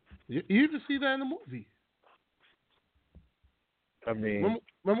 You even see that in the movie. I mean...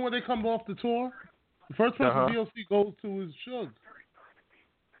 Remember when they come off the tour? The first person DLC goes to is Suge.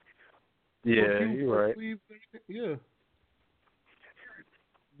 Yeah, you're right. Yeah.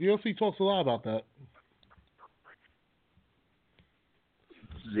 DLC talks a lot about that.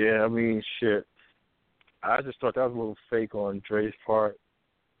 Yeah, I mean, shit. I just thought that was a little fake on Dre's part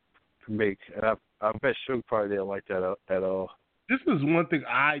to make, and I bet Suge probably didn't like that at all. This is one thing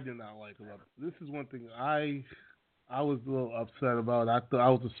I did not like about it. This is one thing I was a little upset about. I thought I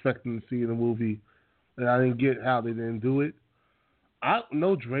was expecting to see in the movie, and I didn't get how they didn't do it.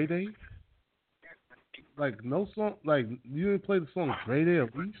 No Dre Day. No song. You didn't play the song Dre Day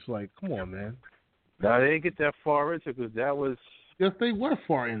at least. Come on, man. No, they didn't get that far into it because that was. Yes, they were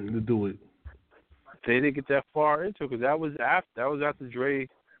far in to do it. They didn't get that far into it because that was after Dre.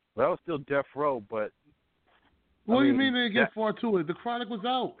 Well, that was still Death Row, but. What do you mean they didn't get far to it? The Chronic was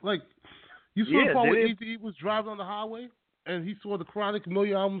out. You saw the part where E.T. was driving on the highway and he saw the Chronic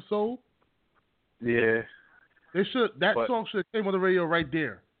million albums sold? Yeah. That song should have came on the radio right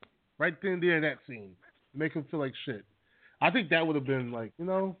there. Right then and there in that scene. Make him feel like shit. I think that would have been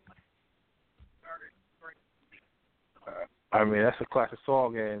I mean, that's a classic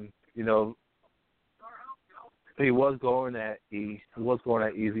song, and, he was going at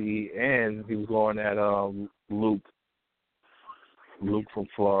Eazy-E, and he was going at Luke from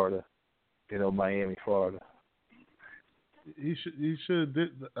Florida, Miami, Florida. He should have did.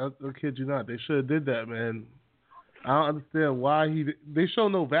 I kid you not. They should have did that, man. I don't understand why they show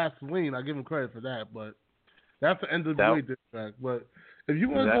no Vaseline. I give him credit for that, but that's the end of the way diss track. But if you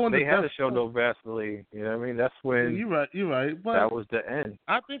want to go into they had to show no Vaseline. You know what I mean? That's when you're right. But that was the end.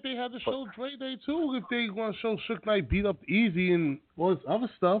 I think they had to show Dre Day too if they want to show Suge Knight beat up Easy and all this other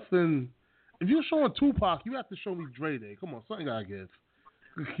stuff. And if you're showing Tupac, you have to show me Dre Day. Come on, something gotta give.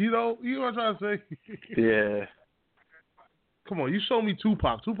 You know what I'm trying to say? Yeah. Come on, you show me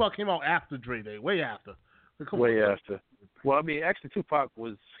Tupac. Tupac came out after Dre Day, way after. Way after. Well, I mean, actually, Tupac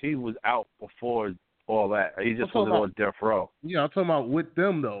was out before all that. He just wasn't on death row. Yeah, I'm talking about with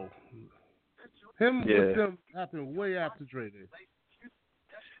them though. Him with them happened way after Dre did.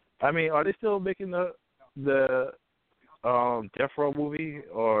 I mean, are they still making the Death Row movie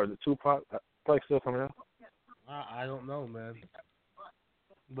or the Tupac? Like still coming out? I don't know, man.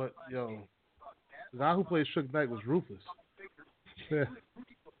 But yo, the guy who played Suge Knight was ruthless. Yeah.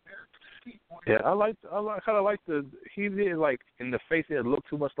 Yeah, I kind of like he did like in the face it looked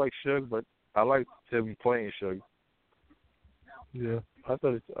too much like Suge, but I liked him playing Suge. Yeah. I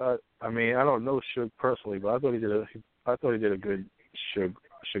thought I mean, I don't know Suge personally, but I thought he did a good Suge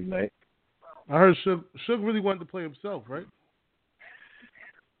Knight. I heard Suge really wanted to play himself, right?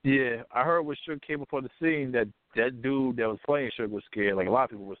 Yeah, I heard when Suge came up on the scene that dude that was playing Suge was scared. Like a lot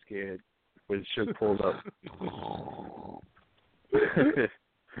of people were scared when Suge pulled up.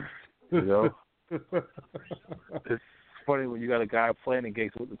 You know, it's funny when you got a guy playing in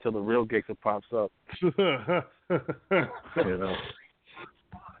Gangsta until the real Gangsta pops up. You know,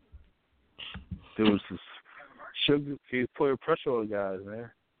 dude, Suge, he's putting pressure on guys, man.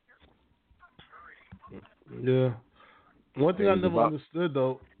 Yeah. One thing I never understood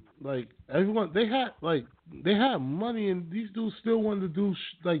though, like everyone, they had money, and these dudes still wanted to do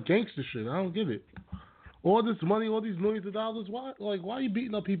like gangster shit. I don't get it. All this money, all these millions of dollars. Why are you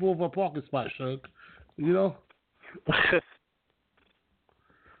beating up people over a parking spot, Suge? You know.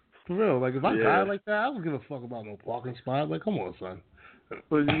 For real, like if I died like that, I don't give a fuck about no parking spot. Like, come on, son.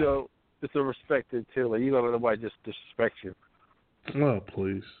 But you know, it's a respect thing too. Like you don't let nobody just disrespect you. Oh,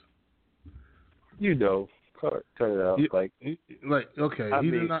 please. You know. Cut it out.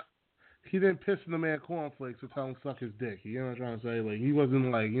 He didn't piss in the man cornflakes to tell him suck his dick. You know what I'm trying to say? Like he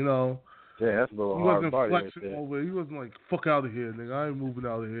wasn't like, you know. Yeah, that's a little he hard. He wasn't flexing over. He wasn't like, fuck out of here, nigga. I ain't moving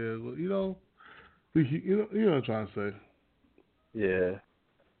out of here. You know. You know what I'm trying to say? Yeah.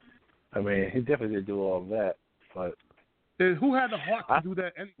 I mean, he definitely did do all of that, but. And who had the heart to do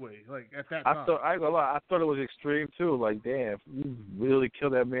that anyway? Like at that time. I ain't gonna lie. I thought it was extreme too. Like, damn, you really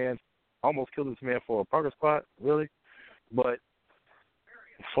killed that man. Almost killed this man for a parking spot, really. But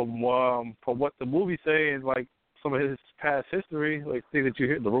from what the movie's saying, like some of his past history, like things that you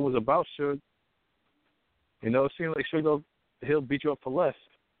hear, the rumors about Suge, you know, it seems like Suge he'll beat you up for less.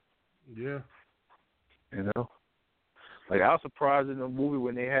 Yeah. You know, like I was surprised in the movie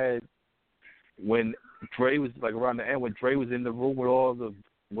when Dre was like around the end when Dre was in the room with all the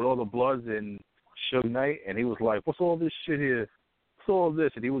Bloods and Suge Knight, and he was like, "What's all this shit here? What's all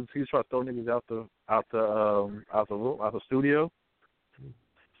this?" And he was trying to throw niggas out the room, out the studio.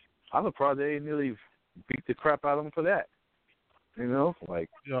 I'm surprised they didn't really beat the crap out of him for that. You know, like.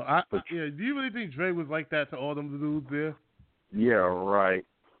 Do you really think Dre was like that to all them dudes there? Yeah, right.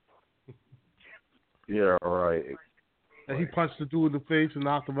 Yeah, right. And he punched the dude in the face and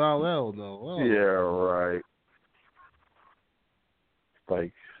knocked him out. Hell no. Oh. Yeah, right.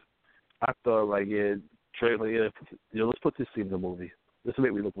 Like, I thought, like, Dre, like, let's put this scene in the movie. This will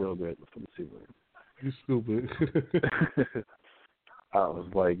make me look real good. Let's put this scene in. You stupid. I was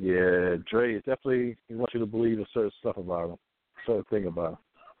like, yeah, Dre is definitely, he wants you to believe a certain stuff about him, a certain thing about him.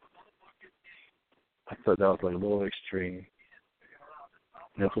 I thought that was, like, a little extreme.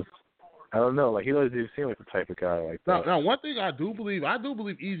 I don't know, like, he doesn't even seem like the type of guy like that. Now, one thing I do believe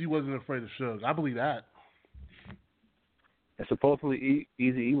Eazy wasn't afraid of Suge. I believe that. And supposedly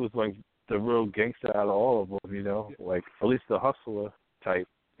Eazy-E was, like, the real gangster out of all of them, you know? Like, at least the hustler type,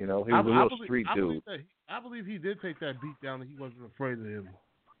 you know? He was a real street dude. I believe he did take that beat down and he wasn't afraid of him.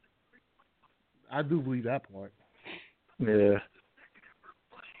 I do believe that part. Yeah.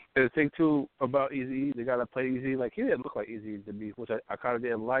 And the thing, too, about Eazy-E, the guy that played Eazy, like, he didn't look like Eazy to me, which I kind of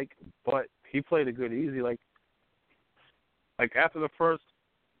didn't like, but he played a good Eazy. Like after the first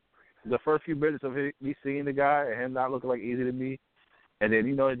few minutes of me seeing the guy and him not looking like Eazy to me, and then,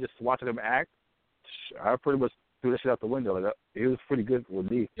 you know, just watching him act, I pretty much threw that shit out the window. Like, he was pretty good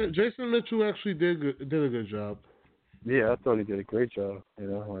with me. Yeah, Jason Mitchell actually did a good job. Yeah, I thought he did a great job, you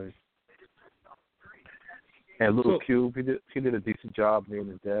know, like. And Little Cube, he did a decent job being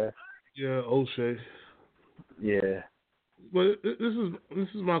his dad. Yeah, O'Shea. Yeah. But this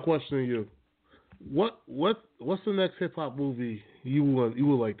is my question to you. What's the next hip hop movie you would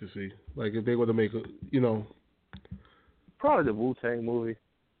like to see? Like if they were to make a, you know. Probably the Wu-Tang movie.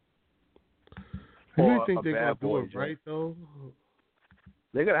 You really think they're gonna do it right though?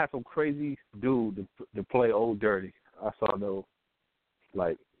 They're gonna have some crazy dude to play Old Dirty. I saw no,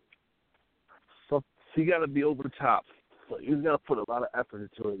 like. So he got to be over the top. So he's got to put a lot of effort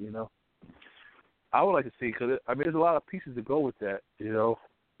into it, you know. I would like to see, because, I mean, there's a lot of pieces to go with that, you know.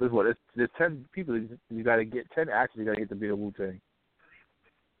 There's what? There's 10 people. You got to get 10 actors. You got to get to be a Wu-Tang.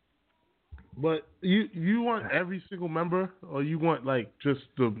 But you want every single member, or you want like just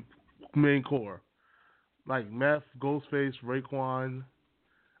the main core, like Meth, Ghostface, Raekwon,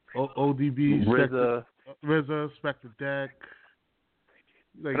 ODB, RZA, Spectre Deck.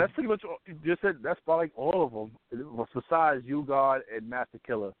 Like, that's pretty much you just said. That's about like all of them, besides U-God and Master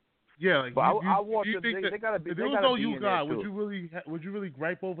Killer. Yeah, like but I want them. They gotta be. If there was no U-God, would you really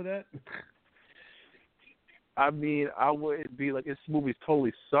gripe over that? I mean, I wouldn't be like, this movie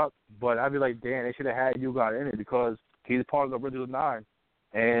totally sucked, but I'd be like, damn, they should have had U-God in it because he's part of the original 9.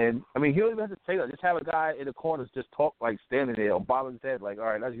 And, I mean, he don't even have to say that. Just have a guy in the corners just talk, like, standing there or bobbing his head, like, all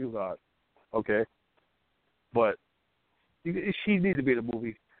right, that's U-God. Okay. But she needs to be in the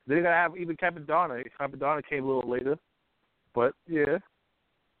movie. Then they got to have even Captain Donna. Captain Donna came a little later. But, yeah.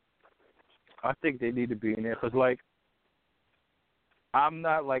 I think they need to be in there because, like, I'm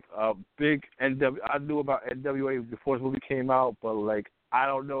not like a big NW. I knew about NWA before this movie came out, but like I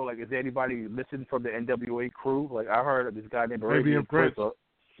don't know. Like, is there anybody missing from the NWA crew? Like, I heard of this guy named Arabian Prince.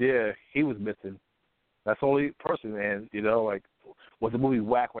 Yeah, he was missing. That's the only person, and like, was the movie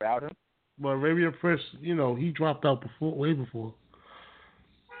whack without him? Well, Arabian Prince, he dropped out way before.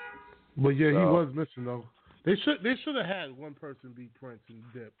 But yeah, he was missing though. They should have had one person be Prince and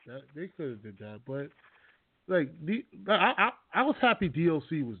Dip. They could have did that, but. Like I was happy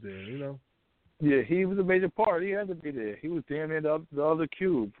DLC was there, Yeah, he was a major part. He had to be there. He was damn near the other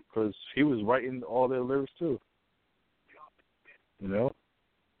Cube because he was writing all their lyrics too.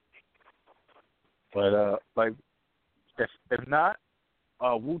 But like, if not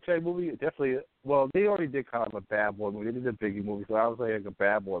a Wu-Tang movie, definitely. Well, they already did kind of a Bad Boy movie. They did a Biggie movie, so I was like a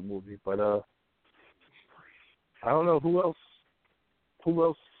Bad Boy movie. But I don't know who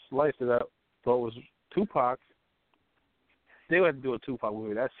else sliced it up. Thought it was Tupac. They would have to do a Tupac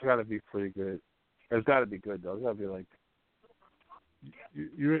movie. That's got to be pretty good. It's got to be good though. It's got to be like.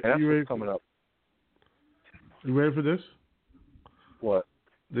 You ready coming up? You ready for this? What?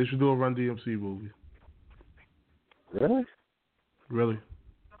 They should do a Run DMC movie. Really? Really.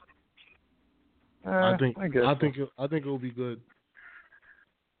 I think it'll be good.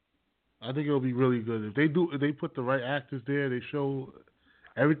 I think it'll be really good if they put the right actors there. They show.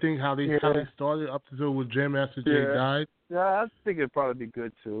 Everything how they started up until when Jam Master Jay died. Yeah, I think it'd probably be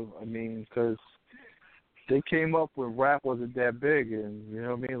good too. I mean, because they came up when rap wasn't that big, and you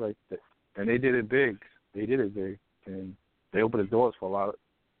know what I mean, like, and they did it big. They did it big, and they opened the doors for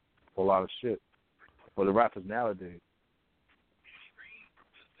a lot of shit for the rappers nowadays.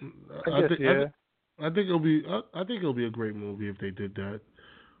 I think it'll be a great movie if they did that.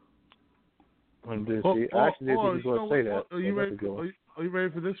 I actually didn't think you were going to say that. Are you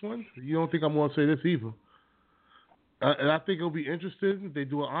ready for this one? You don't think I'm going to say this either. And I think it'll be interesting if they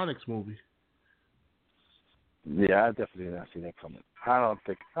do an Onyx movie. Yeah, I definitely did not see that coming. I don't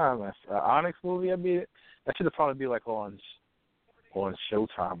know. Onyx movie, I mean, that should have probably be like on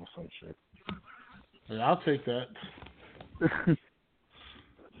Showtime or some shit. Yeah, I'll take that.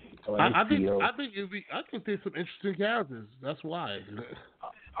 I think there's some interesting characters. That's why.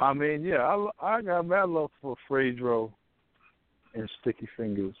 I mean, yeah, I got mad love for Freddro and Sticky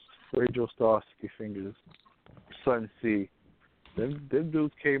Fingers. Freddro Starr, Sticky Fingers, Sun C. Them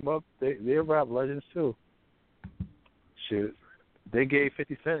dudes came up. They're rap legends too. Shit, they gave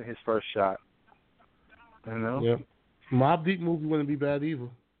 50 Cent his first shot. Yeah. Mobb Deep movie wouldn't be bad either.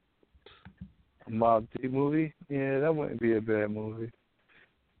 Mobb Deep movie? Yeah, that wouldn't be a bad movie.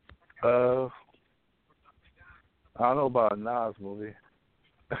 I don't know about a Nas movie.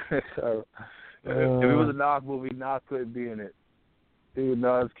 If it was a Nas movie, Nas couldn't be in it.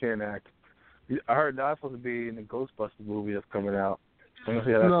 Nas can't act. I heard Nas supposed to be in the Ghostbusters movie that's coming out.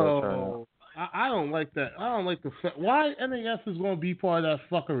 No, I don't like that. I don't like the fact. Why NAS is going to be part of that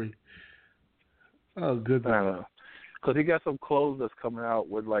fuckery? Oh, goodness. I don't know. Because he got some clothes that's coming out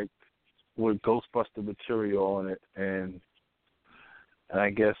with Ghostbuster material on it, and I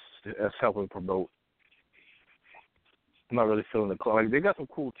guess that's helping promote. I'm not really feeling the clothes. Like, they got some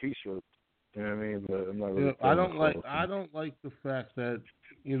cool T-shirts. You know what I mean? But I'm not really. I don't like the fact that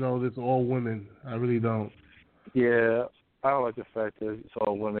it's all women. I really don't. Yeah, I don't like the fact that it's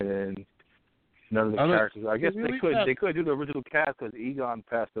all women and none of the characters. I guess they could do the original cast because Egon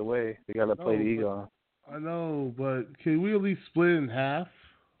passed away. They got to play the Egon. I know, but can we at least split it in half?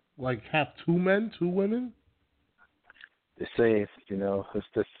 Like have 2 men, 2 women? They say it's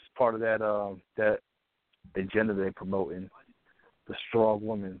just part of that agenda they're promoting, the strong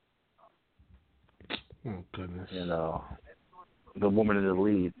woman. Oh goodness! The woman in the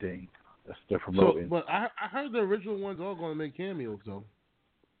lead thing. That's they're promoting. But I heard the original ones are going to make cameos though.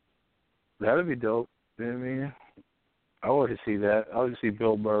 That'd be dope. You know what I mean? I want to see that. I want to see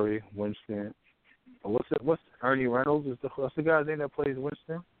Bill Murray, Winston. What's Ernie Reynolds? What's the guy's name that plays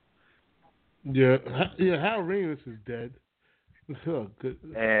Winston? Yeah, Hal Ramis is dead. Oh, good.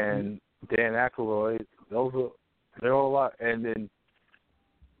 And Dan Aykroyd. They're all a lot. And then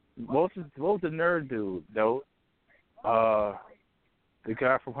what was the nerd dude though? The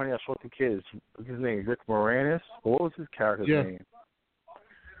guy from Honey I Shrunk the Kids. What's his name? Rick Moranis? What was his character's name?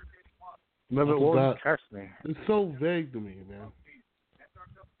 Remember what was his character's name? It's so vague to me, man.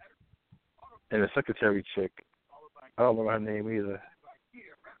 And the secretary chick. I don't remember her name either.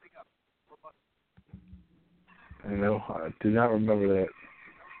 I do not remember that.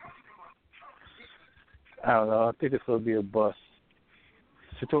 I don't know. I think it's going to be a bust.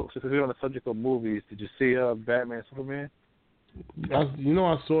 Since we're on the subject of movies, did you see Batman Superman? I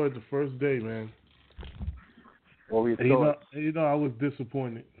saw it the first day, man. What were your thoughts? I was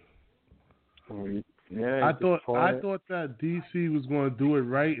disappointed. Yeah, I thought that DC was going to do it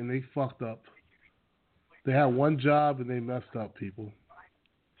right, and they fucked up. They had one job, and they messed up, people.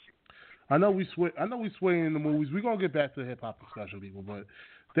 I know we sway in the movies. We're gonna get back to the hip hop discussion, people, but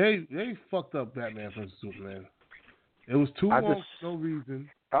they fucked up Batman vs Superman. It was too long for no reason.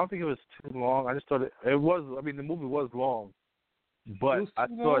 I don't think it was too long. I just thought it was. I mean, the movie was long, but I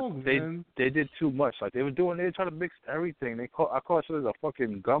thought they did too much. Like they were trying to mix everything. I call it a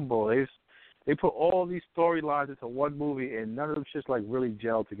fucking gumbo. They put all these storylines into one movie, and none of them just like really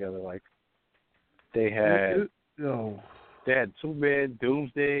gelled together. Like they had Superman,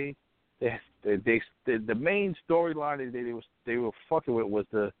 Doomsday. The main storyline they were fucking with was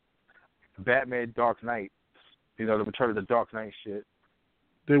the Batman Dark Knight. The Return of the Dark Knight shit.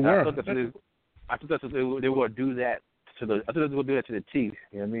 They were. I thought that's what they were going to do that to the. I thought they were going to do that to the teeth.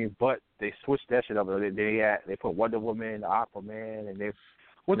 You know what I mean? But they switched that shit up. They put Wonder Woman, Aquaman, and they.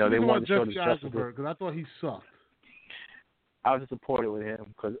 What they wanted to show the Jesse Eisenberg? Because I thought he sucked. I was disappointed with him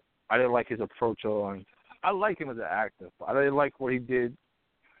because I didn't like his approach on. I like him as an actor, but I didn't like what he did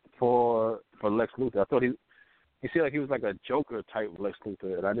for Lex Luthor. I thought he seemed like he was like a Joker type Lex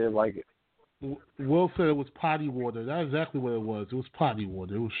Luthor, and I didn't like it. Will said it was potty water. That's exactly what it was. It was potty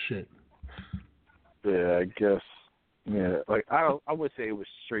water. It was shit. Yeah, I guess. Yeah, like I would say it was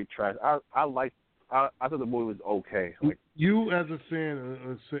straight trash. I thought the movie was okay. Like you as a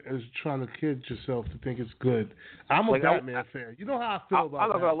fan is trying to kid yourself to think it's good. I'm a Batman fan. You know how I feel about that. I'm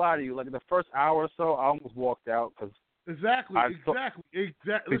not gonna lie to you. Like the first hour or so, I almost walked out because exactly. Listen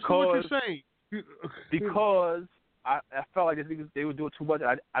what you're saying. Because I felt like they were doing too much,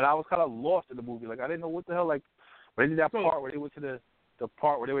 and I was kind of lost in the movie. Like I didn't know what the hell. Like when they did that part where they went to the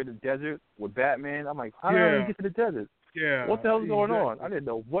part where they were in the desert with Batman, I'm like, how did they get to the desert? Yeah. What the hell was going on? I didn't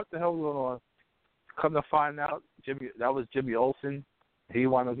know what the hell was going on. Come to find out, that was Jimmy Olsen. He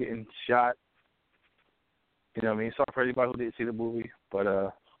wound up getting shot. You know what I mean? Sorry for anybody who didn't see the movie, but I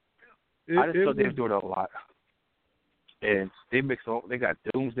just thought they were doing a lot. And they got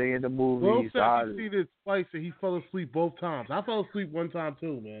Doomsday in the movie. Will said he seen it twice and he fell asleep both times. I fell asleep one time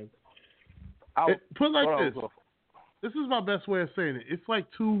too, man. Put it like this. This is my best way of saying it. It's like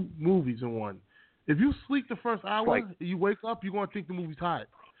two movies in one. If you sleep the first hour and you wake up, you're going to think the movie's hot.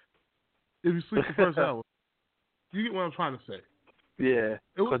 If you sleep the first hour. You get what I'm trying to say. Yeah.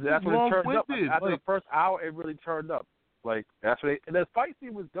 Because that's when it turned up. After the first hour, it really turned up. Like, that's what and the fight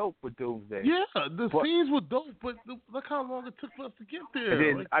scene was dope with Doomsday. Yeah, the scenes were dope, but look how long it took for us to get there.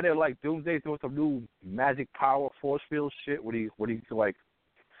 And then I didn't like Doomsday doing some new magic power force field shit when he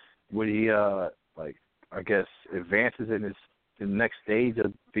I guess advances in the next stage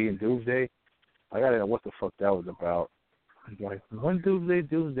of being Doomsday. Like, I didn't know what the fuck that was about. Like, when Doomsday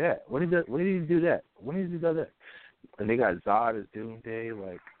do that? When did he do that? When did he do that? And they got Zod as Doomsday.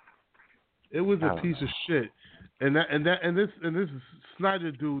 Like, it was a piece of shit. And this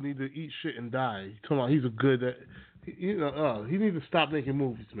Snyder dude need to eat shit and die. He's a good. He needs to stop making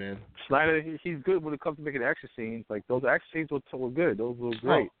movies, man. Snyder, he's good when it comes to making action scenes. Like, those action scenes were good. Those were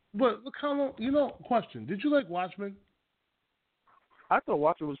great. But look how long. Question: did you like Watchmen? I thought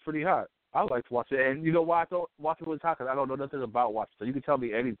Watchmen was pretty hot. I liked Watchmen, and you know why I thought Watchmen was hot? Because I don't know nothing about Watchmen, so you can tell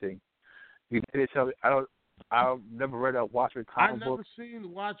me anything. You can tell me. I've never read a Watchmen comic book. I've never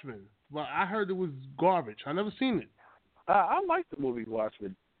seen Watchmen, but I heard it was garbage. I never seen it. I liked the movie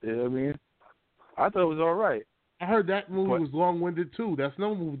Watchmen. You know what I mean? I thought it was all right. I heard that movie was long-winded too. That's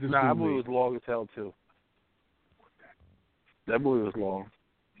no movie. That movie was long as hell too. That movie was long.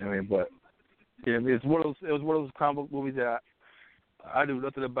 I mean, but yeah, it was one of those comic book movies that I knew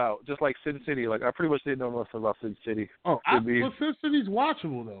nothing about. Just like Sin City. Like, I pretty much didn't know nothing about Sin City. But Sin City's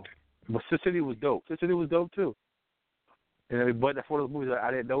watchable though. But Sin City was dope. Sin City was dope too. But that's one of those movies that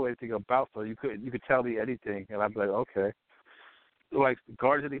I didn't know anything about, so you could tell me anything, and I'd be like, okay. Like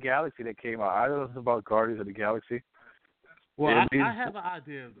Guardians of the Galaxy that came out. I don't know about Guardians of the Galaxy. Well, I have an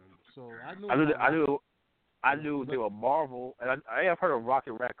idea of them, so I knew they were Marvel, and I have heard of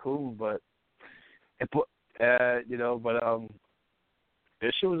Rocket Raccoon, but this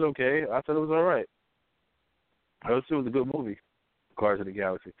shit was okay. I thought it was all right. I thought it was a good movie, Guardians of the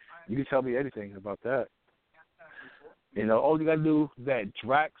Galaxy. You can tell me anything about that. All you gotta do is that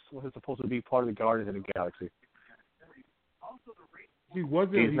Drax wasn't supposed to be part of the Guardians of the Galaxy. He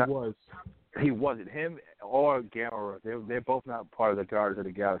wasn't. He wasn't. Him or Gamora. They're both not part of the Guardians of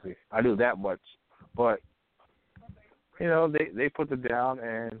the Galaxy. I knew that much, but they put them down,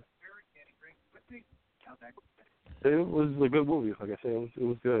 and it was a good movie. Like I said, it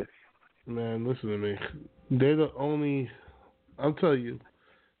was good. Man, listen to me. They're the only. I'll tell you.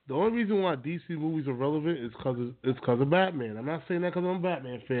 The only reason why DC movies are relevant is because of Batman. I'm not saying that because I'm a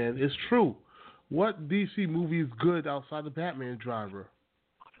Batman fan. It's true. What DC movie is good outside the Batman driver?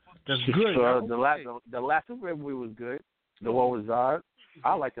 That's good. The last Superman movie was good. The one with Zod.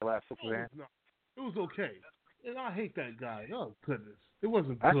 I like the last Superman. No, it was okay. And I hate that guy. Oh goodness, it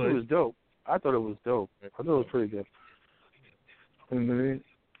wasn't good. Actually, it was dope. I thought it was dope. I thought it was pretty good.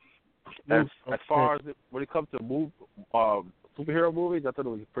 As far as when it comes to superhero movies, I thought it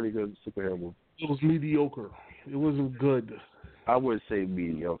was a pretty good superhero movie. It was mediocre. It wasn't good. I wouldn't say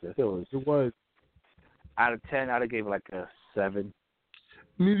mediocre. It was. Out of 10, I'd have gave it like a 7.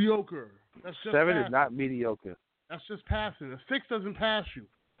 Mediocre. That's just 7 passing. is not mediocre. That's just passing. A 6 doesn't pass you.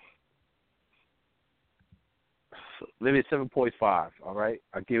 Maybe a 7.5. All right,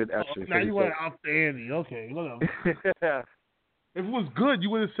 I give it extra. Now you want to outstanding. Okay, whatever. If it was good, you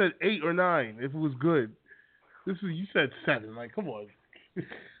would have said 8 or 9. If it was good, you said 7. Like, come on.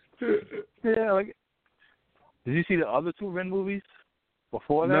 Yeah, like. Did you see the other 2 Ren movies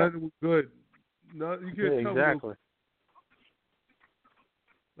before that? None of them was good. No, you can't tell me. Exactly.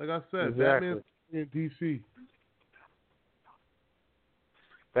 Like I said, exactly. Batman in DC.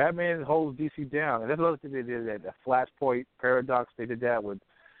 Batman holds DC down, and that's another thing they did. That Flashpoint paradox, they did that when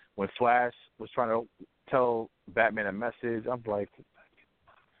Flash was trying to tell Batman a message. I'm like,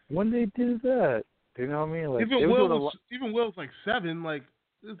 when they did that, you know what I mean? Like, even Will's like 7. Like,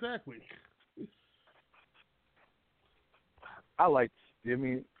 exactly. I like the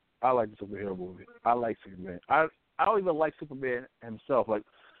superhero movie. I like Superman. I don't even like Superman himself. Like,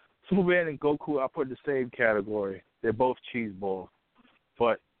 Superman and Goku, I put in the same category. They're both cheese balls.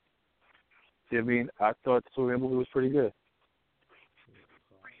 But, I thought the Superman movie was pretty good.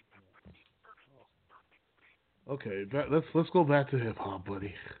 Okay, let's go back to hip hop,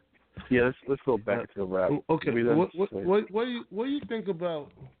 buddy. Yeah, let's go back to the rap. Okay, what do you think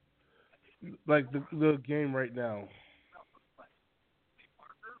about like the game right now?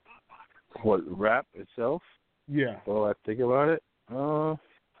 What, rap itself? Yeah. Well, I think about it.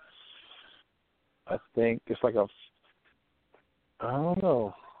 I think it's like I don't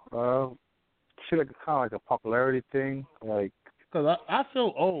know. I feel like it's kind of like a popularity thing. Like, because I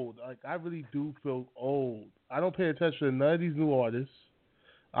feel old. Like, I really do feel old. I don't pay attention to none of these new artists.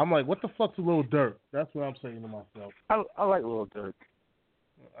 I'm like, what the fuck's a Lil Durk? That's what I'm saying to myself. I like Lil Durk.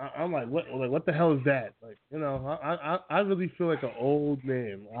 I'm like, what the hell is that? Like, I really feel like an old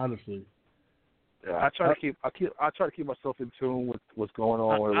man, honestly. Yeah, I try to keep myself in tune with what's going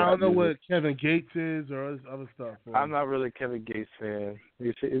on. I don't know what Kevin Gates is or other stuff. I'm not really a Kevin Gates fan.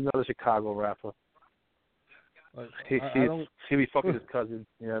 He's another Chicago rapper. Like, he be fucking his cousin.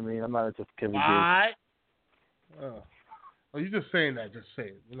 You know what I mean? I'm not into Kevin Gates. Oh, you're just saying that. Just say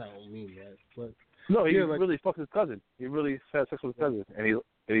it. I don't mean that. But no, he really fucked his cousin. He really had sex with his cousin, and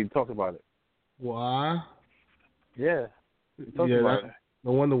he talked about it. Why? Yeah. He talked about it.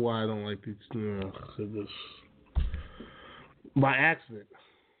 No wonder why I don't like these. This by accident.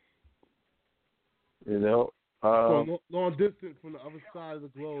 Long distance from the other side of the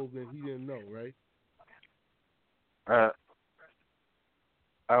globe that he didn't know, right? I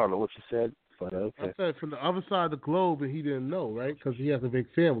don't know what you said, but okay. I said from the other side of the globe and he didn't know, right? Because he has a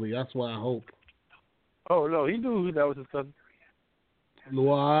big family. That's why I hope. Oh no, he knew that was his cousin.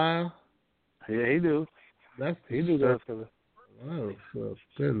 Why? Yeah, he knew. He knew that was his cousin. Oh, for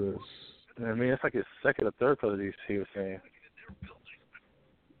goodness. I mean, it's like his second or third cousin, he was saying.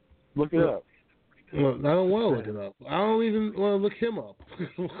 Look it up. Well, I don't want to look it up. I don't even want to look him up.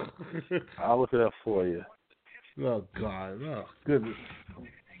 I'll look it up for you. Oh, God. Oh, goodness.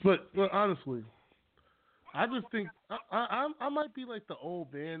 But honestly, I just think I might be like the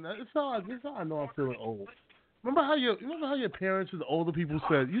old man. It's how I know I'm feeling old. Remember how your parents and the older people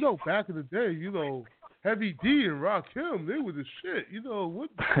said, back in the day, Heavy D and Rakim, they were the shit. You know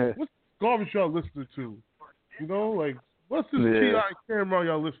what's garbage y'all listening to? You know, like what's this T.I. Cameron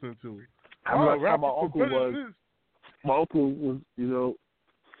y'all listening to? My uncle was, you know,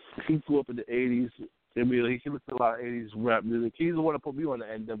 he grew up in the 80s. I mean, he listened to a lot of 80s rap music. He's the one that put me on the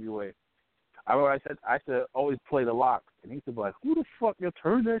NWA. I remember I used to always play the Locks, and he used to be like, "Who the fuck, you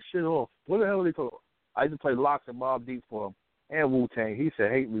turn that shit off? What the hell are they talking?" I used to play Locks and Mobb Deep for him, and Wu-Tang. He used to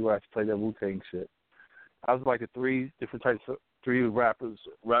hate me when I used to play that Wu-Tang shit. I was like the three different types of rap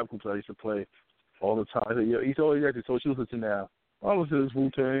groups I used to play all the time. He's always acting, so what you listen to now? I listen to this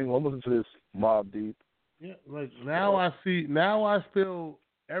Wu-Tang, I listen to this Mobb Deep. Yeah, like now I feel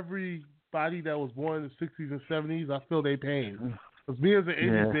everybody that was born in the 60s and 70s, I feel their pain. Because me as an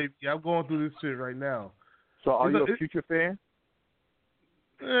 80s baby, I'm going through this shit right now. So are you a Future fan?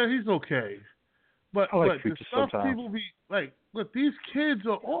 He's okay. But the stuff sometimes. People be like, look, these kids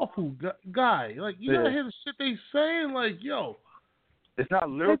are awful, guy. Like, you gotta hear the shit they saying, like, yo. It's not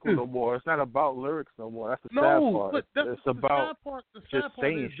lyrical no more. It's not about lyrics no more. That's the sad part. But it's about the sad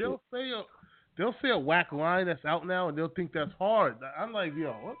part is they'll say a whack line that's out now and they'll think that's hard. I'm like,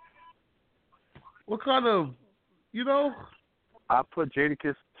 yo, what kind of, you know? I put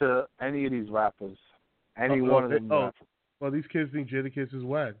Jadakiss to any of these rappers. Any one of them rappers. Well, these kids think Jadakiss is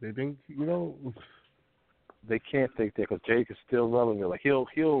whack. They think, you know. They can't think that because Jadakiss is still relevant. Like, he'll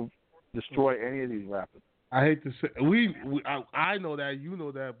destroy any of these rappers. I hate to say I know that, you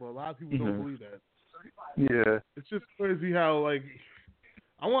know that, but a lot of people don't believe that. Yeah. It's just crazy how, like,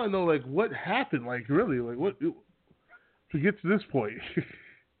 I want to know, like, what happened, like, really, like, what to get to this point.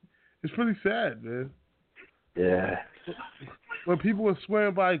 It's pretty sad, man. Yeah. When people were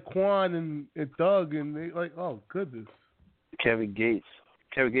swearing by Quan and Thug, and they like, oh goodness. Kevin Gates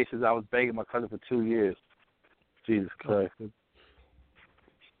says I was begging my cousin for 2 years. Jesus Christ.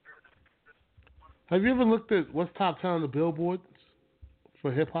 Have you ever looked at what's top 10 on the Billboard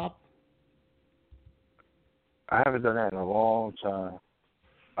for hip hop? I haven't done that in a long time.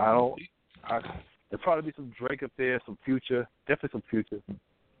 There'll probably be some Drake up there, some Future, definitely some Future.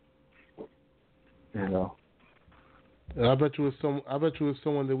 You know. And I bet you it was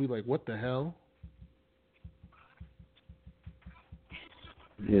someone that we like, what the hell?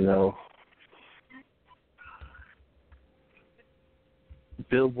 You know.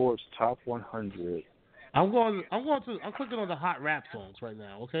 Billboard's top 100. I'm clicking on the hot rap songs right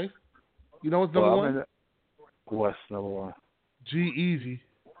now, okay? You know what's number one? What's number one? G-Eazy.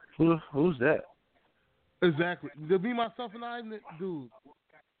 Who's that? Exactly. Me, Myself, and I, dude.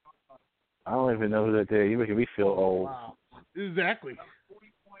 I don't even know who that is. You're making me feel old. Wow. Exactly.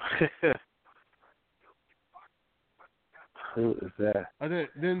 Who is that? And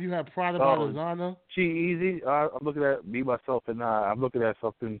then you have Prada by Lasagna. G-Eazy. I'm looking at Me, Myself, and I. I'm looking at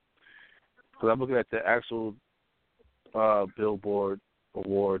something because I'm looking at the actual Billboard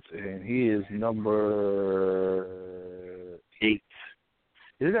Awards, and he is number 8.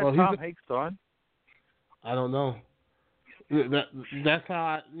 Isn't that Tom Hanks' son? I don't know. That's how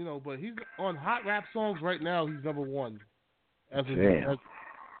I, you know. But he's on hot rap songs right now. He's number 1.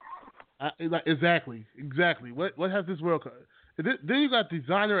 Exactly. What has this world? Then you got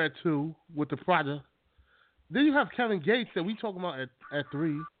Designer at 2 with the Prada. Then you have Kevin Gates that we talking about at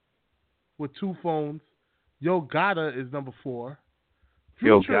 3 with 2 phones. Yo Gotti is number 4.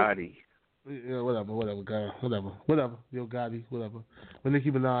 Yo Gotti. Yeah, whatever. Yo Gotti, whatever. With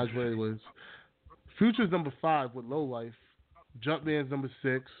Nicki Minaj, where it was. Future's number 5 with Low Life. Jumpman's number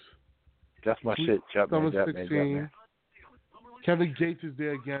 6. That's my shit. Jumpman. 16. Kevin Gates is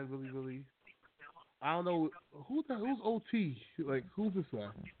there again, really. I don't know who's OT. Like, who's this guy?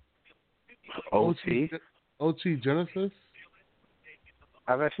 OT Genesis.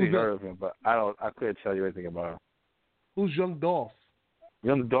 I've actually heard of him, but I couldn't tell you anything about him. Who's Young Dolph?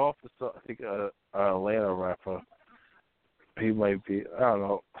 Young Dolph is, I think, an Atlanta rapper. He might be. I don't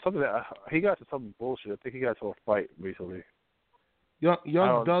know. Something that he got to some bullshit. I think he got to a fight recently.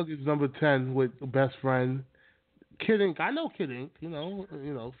 Young Doug is number 10 with Best Friend. Kid Ink. I know Kid Ink. You know,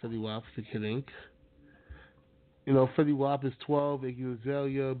 Fetty Wap for Kid Ink. You know, Fetty Wap is 12. Iggy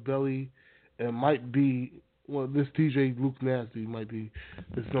Azalea, Belly, and might be this DJ Luke Nasty might be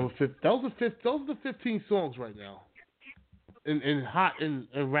this number 5. Those are the 15 songs right now. In hot in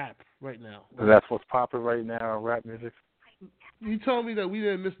rap right now. That's what's popping right now in rap music. You telling me that we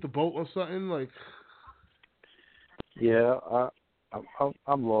didn't miss the boat or something like? Yeah,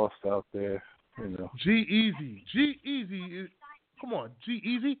 I'm lost out there. You know. G-Eazy. Come on,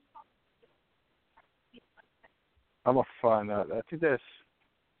 G-Eazy. I'm gonna find out. I think that's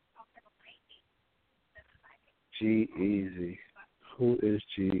G-Eazy. Who is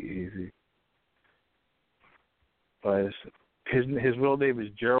G-Eazy? But his real name is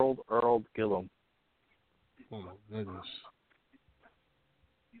Gerald Earl Gillum. Oh my goodness.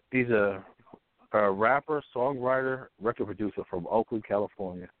 He's a rapper, songwriter, record producer from Oakland,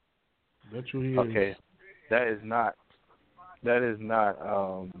 California. That's who he is. Okay, that is not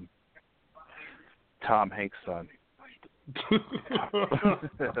Tom Hanks' son.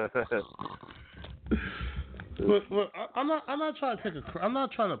 But I'm not trying to I'm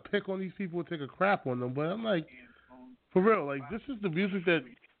not trying to pick on these people and take a crap on them, but I'm like, for real, like this is the music that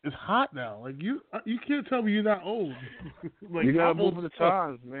is hot now. Like you can't tell me you're not old. Like, you gotta move with the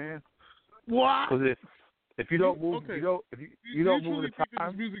times, man. What? Because if you don't move, okay. if you don't move with the think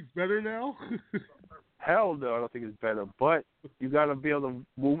times, this music's better now? hell no, I don't think it's better. But you gotta be able to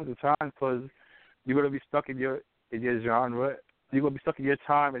move with the times because you're gonna be stuck in your genre. You're gonna be stuck in your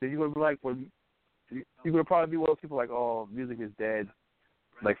time, and then you're gonna be like, you're gonna probably be one of those people like, oh, music is dead.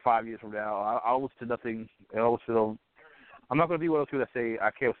 Like 5 years from now, I listen to nothing. I'm not gonna be one of those people that say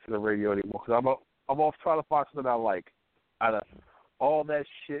I can't listen to the radio anymore because I'm off trying to find something I like. Out of all that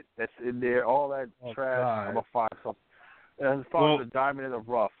shit that's in there, all that trash, God. I'm gonna find something. And find a diamond in the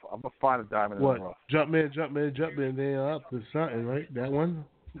rough. I'm gonna find a diamond in the rough. Jumpman, they are up to something, right? That one.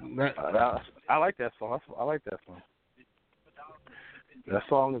 I like that song. I like that song. That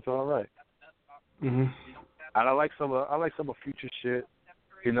song is all right. Mhm. And I like some of Future shit.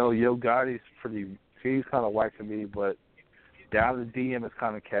 You know, Yo Gotti's he's kind of white to me, but Down the DM is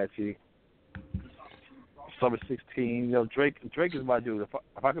kind of catchy. Summer 16, you know, Drake is my dude.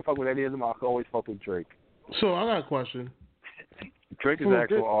 If I can fuck with any of them, I can always fuck with Drake. So I got a question. Drake is an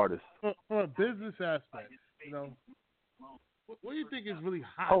actual artist. From a business aspect, you know, what do you think is really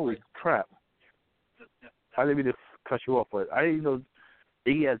hot? Holy crap! I didn't mean to cut you off, but I didn't know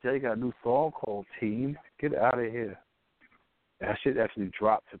Iggy Azalea got a new song called Team. Get out of here. That shit actually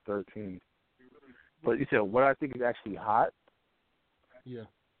dropped to 13. But you said what I think is actually hot? Yeah.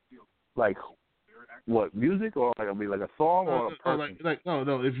 Like what, music or like a song or a person?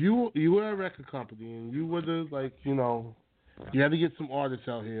 No. If you were a record company and you were you had to get some artists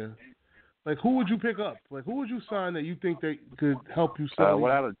out here. Like who would you pick up? Like who would you sign that you think they could help you sell?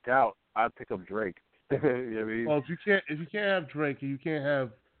 Without a doubt, I'd pick up Drake. You know what I mean? Well, if you can't have Drake and you can't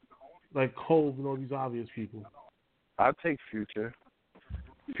have like Cole and all these obvious people, I'd take Future.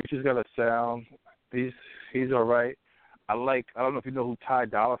 Future's got a sound. He's all right. I don't know if you know who Ty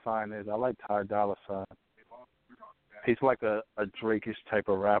Dolla $ign is. I like Ty Dolla $ign. He's like a Drake-ish type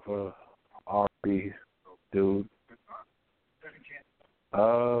of rapper, R&B dude.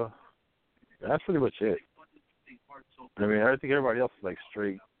 That's pretty much it. I mean, I think everybody else is like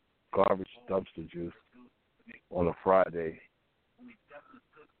straight garbage dumpster juice on a Friday.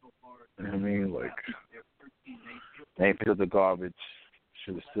 You know what I mean? Like, they ain't picked up the garbage.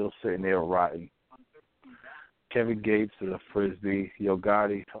 Shit is still sitting there rotting. Kevin Gates is a Frisbee. Yo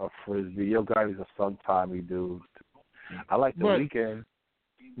Gotti a Frisbee. Yo Gotti's a sometimey dude. I like The Weeknd,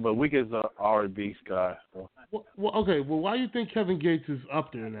 but Weeknd's an R&B guy. So. Well, okay. Well, why do you think Kevin Gates is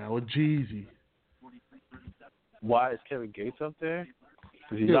up there now with Jeezy? Why is Kevin Gates up there?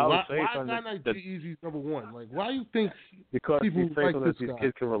 Why is not Jeezy's number one? Like, why do you think because people he's saying like that this these guy?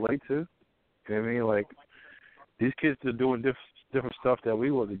 kids can relate to? You know what I mean? Like, these kids are doing different stuff that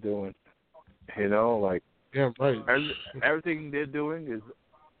we were doing. You know, like. Yeah, right. Everything they're doing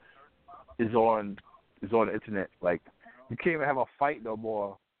is on the internet. Like, you can't even have a fight no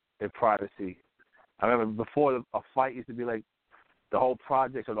more in privacy. I remember before a fight used to be like the whole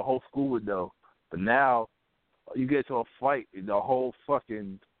project or the whole school would know, but now you get to a fight, the whole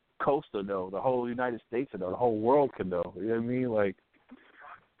fucking coast will know, the whole United States will know, the whole world can know. You know what I mean? Like,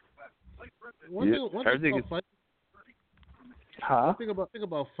 everything is. Huh? Think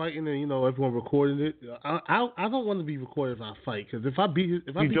about fighting and everyone recording it. I don't want to be recorded if I fight because if I beat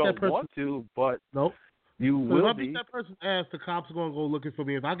that person, you don't want to, but nope. You will if I beat that person's ass, the cops are gonna go looking for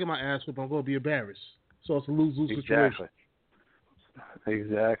me. If I get my ass whipped, I'm gonna be embarrassed. So it's a lose-lose situation.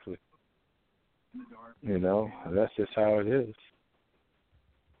 Exactly. You know, that's just how it is.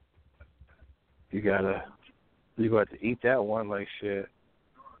 You got to eat that one like shit.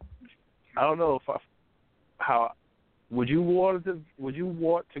 I don't know how. Would you want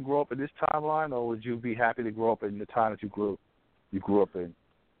to grow up in this timeline, or would you be happy to grow up in the time that you grew up in?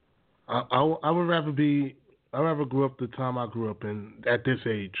 I would rather grow up the time I grew up in at this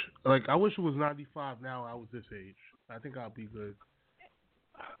age. Like I wish it was 95 now. I was this age. I think I'll be good.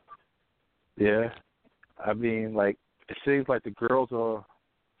 Yeah, I mean, like it seems like the girls are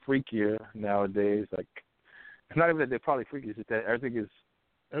freakier nowadays. Like it's not even that they're probably freaky. It's just that everything is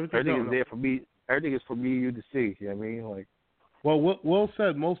there for me. Everything is for me and you to see. You know what I mean? Like, Well, Will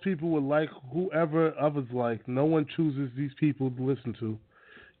said most people would like whoever others like. No one chooses these people to listen to.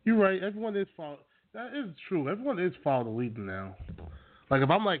 You're right. Everyone is following. That is true. Everyone is following the leader now. Like if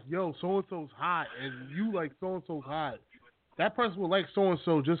I'm like, yo, so and so's hot, and you like so and so's hot, that person would like so and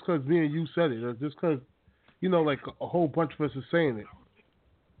so just because me and you said it, or just because like a whole bunch of us is saying it.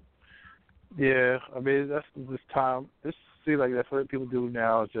 Yeah, I mean that's this time. This seems like that's what people do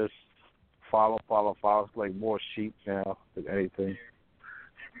now. Just follow. It's like more sheep now than anything.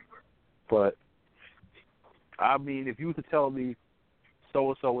 But I mean, if you were to tell me so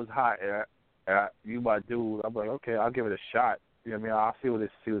and so was hot and you my dude, I'm like, okay, I'll give it a shot. You know what I mean? I'll see what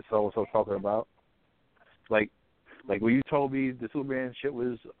so and so talking about. Like when you told me the Superman shit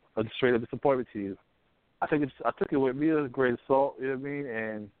was a straight up disappointment to you, I took it with me as a grain of salt. You know what I mean?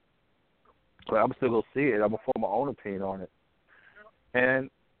 And I'm still gonna see it. I'm gonna form my own opinion on it. And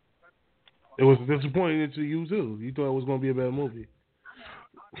it was disappointing to you too. You thought it was gonna be a bad movie.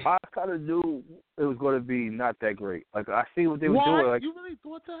 I kind of knew it was going to be not that great. Like I see what they were doing. Like you really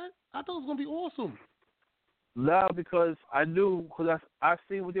thought that? I thought it was gonna be awesome. No, because I knew I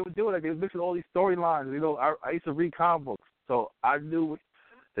see what they were doing. Like they were mixing all these storylines. You know, I used to read comic books, so I knew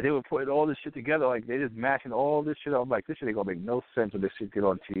that they were putting all this shit together. Like they just mashing all this shit up. I'm like, this shit ain't gonna make no sense when this shit get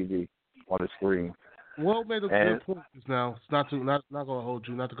on TV on the screen. Well, made a good point just now. It's not gonna hold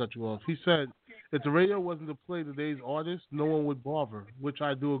you, not to cut you off. He said if the radio wasn't to play today's artists, no one would bother, which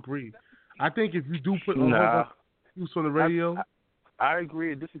I do agree. I think if you do put a whole bunch of use on the radio, I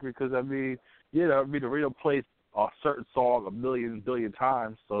agree and disagree because I mean, the radio plays a certain song a billion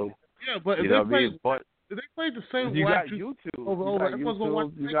times. So yeah, but if they played the same, you got YouTube,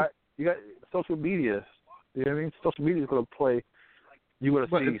 you got social media. You know what I mean? Social media is gonna play. You're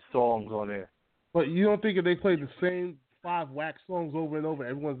gonna see songs on there. But you don't think if they played the same 5 whack songs over and over,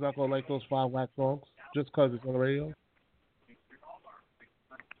 everyone's not gonna like those 5 whack songs just because it's on the radio?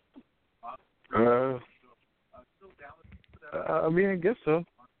 I mean, I guess so.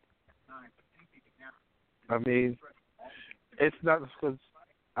 I mean, it's not because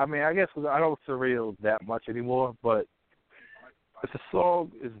I guess cause I don't surreal that much anymore. But if the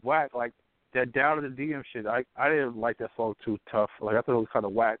song is whack, like that Down to the DM shit, I didn't like that song too tough. Like I thought it was kind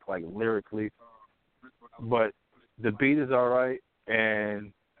of whack, like lyrically. But the beat is all right,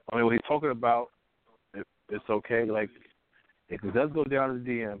 and I mean, what he's talking about, it's okay. Like, if it does go down to the DM,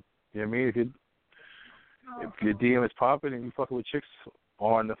 you know what I mean? If your DM is popping and you fucking with chicks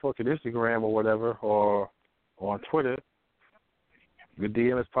on the fucking Instagram or whatever, or on Twitter, your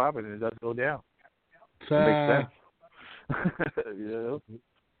DM is popping and it does go down. It makes sense. You know?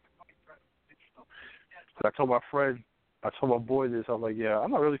 So I told my boy this. I was like, yeah, I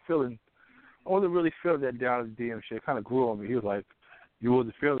wasn't really feeling that down to the DM shit. It kind of grew on me. He was like, you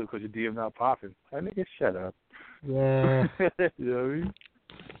wasn't feeling it because your DM not popping. That nigga, shut up. Yeah. You know what I mean?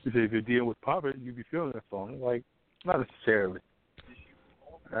 He said if your DM was popping, you'd be feeling that song. Like, not necessarily.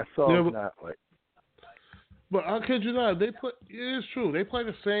 That song's not like. But I kid you not, it is true. They play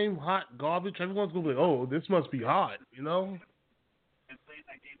the same hot garbage. Everyone's gonna be like, oh, this must be hot, you know?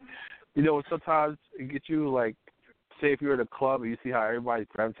 You know, sometimes it gets you like, say if you're in a club and you see how everybody's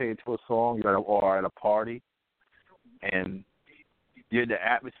gravitating to a song, or at a party, and you're in the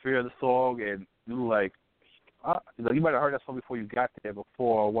atmosphere of the song, and you're like, you might have heard that song before you got there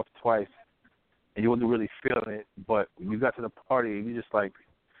before, or once or twice, and you wasn't really feeling it, but when you got to the party, and you just like,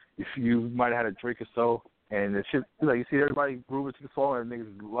 if you might have had a drink or so, and the shit, like you see everybody grooving to the song, and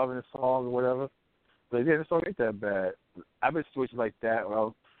niggas loving the song or whatever, but yeah, the song ain't that bad. I've been in situations like that where I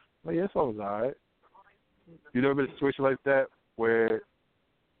was like, yeah, this song was alright. You never been in a situation like that where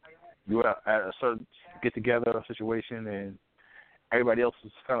you were at a certain get-together situation and everybody else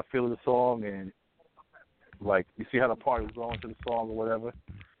is kind of feeling the song and, like, you see how the party was going to the song or whatever?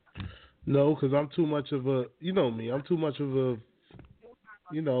 No, because I'm too much of a, you know me, I'm too much of a,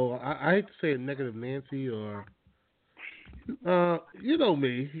 you know, I hate to say a negative Nancy or, you know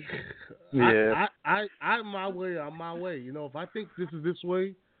me. Yeah. I'm my way, I'm my way. You know, if I think this is this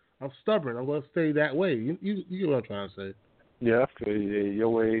way, I'm stubborn. I'm going to stay that way. You know what I'm trying to say. Yeah, I feel you. Yeah, your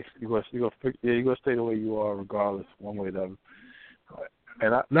way, you're gonna stay the way you are regardless, one way or the other.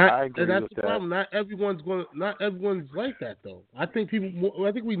 And I agree and that's with the that. problem. Not everyone's like that though. I think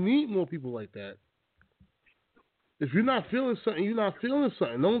we need more people like that. If you're not feeling something, you're not feeling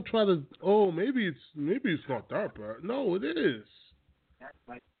something. Don't try to. Oh, maybe it's not that bad. No, it is.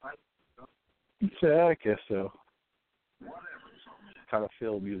 Yeah, I guess so. Kind of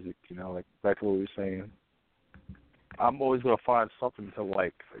feel music, you know, like back to what we were saying. I'm always gonna find something to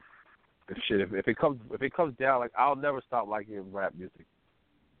like. Shit, if it comes down, like I'll never stop liking rap music.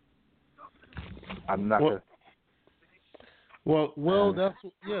 I'm not gonna. Well,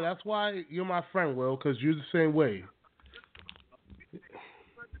 that's why you're my friend, Will, because you're the same way.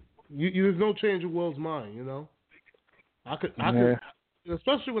 There's no change in Will's mind, you know. I could,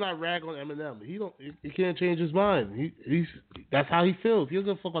 especially when I rag on Eminem. He can't change his mind. That's how he feels. He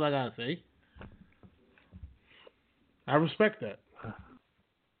doesn't fuck what I gotta say. I respect that.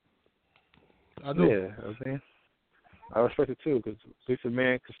 I do. Yeah, I mean, I respect it too, because he's a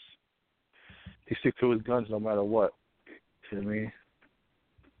man. Cause he sticks to his guns no matter what. You know what I mean?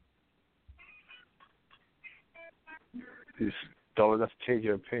 You just don't let us change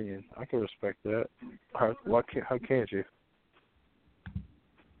your opinion. I can respect that. How can't you?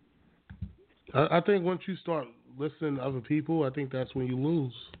 I think once you start listening to other people, I think that's when you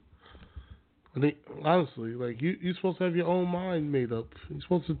lose. I think, honestly, like, you're supposed to have your own mind made up. You're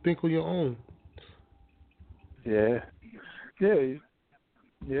supposed to think on your own. Yeah,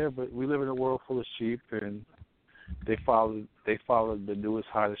 but we live in a world full of sheep, and they follow the newest,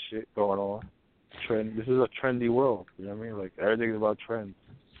 hottest shit going on. Trend. This is a trendy world. You know what I mean? Like, everything's about trends.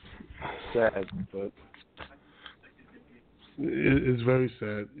 Sad, but it's very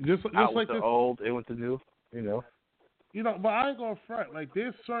sad. Just out like with the this, old, in with the new. You know. You know, but I ain't gonna front. Like,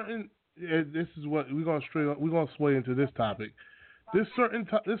 there's certain. This is what we're gonna sway into this topic. There's certain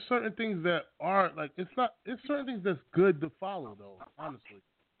things that are like it's certain things that's good to follow though. Honestly.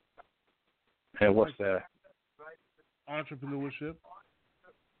 And what's that? Entrepreneurship.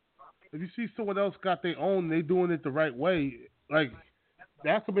 If you see someone else got their own, they doing it the right way. Like,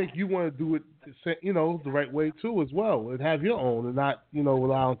 that could make you want to do it, the right way too as well, and have your own, and not,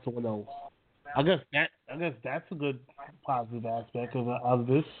 rely on someone else. I guess that's a good positive aspect of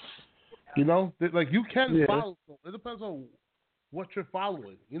this. Like, you can follow. It depends on what you're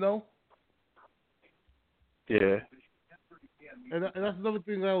following. Yeah. And that's another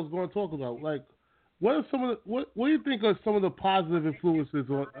thing that I was going to talk about. Like, what are some of what do you think are some of the positive influences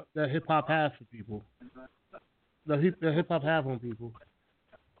that hip hop has for people? That hip hop have on people?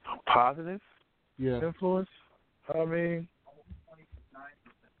 Positive? Yeah. Influence? I mean,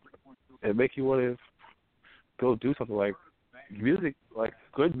 it make you want to go do something like music, like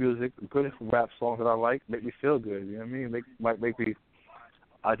good rap songs that I like, make me feel good. You know what I mean? Might make me.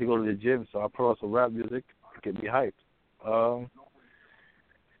 I like to go to the gym, so I put on some rap music, get me hyped.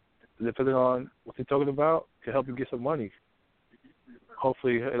 Depending on what you're talking about, can help you get some money.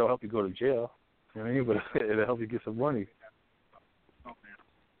 Hopefully, it'll help you go to jail. You know what I mean? But it'll help you get some money.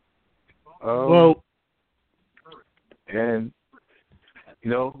 And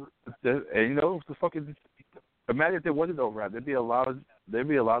the fucking. Imagine if there wasn't no rap. There'd be a lot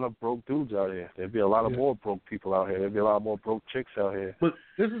of broke dudes out here. There'd be a lot of more broke people out here. There'd be a lot more broke chicks out here. But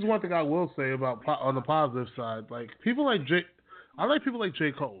this is one thing I will say about on the positive side. Like, people like I like people like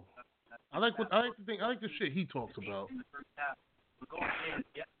J. Cole. I like the shit he talks about.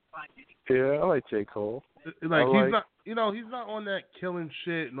 Yeah, I like J. Cole. Like, he's not on that killing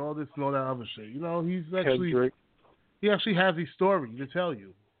shit and all this and all that other shit. He actually has his story to tell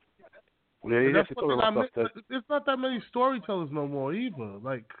you. Yeah, there's not that many storytellers no more either.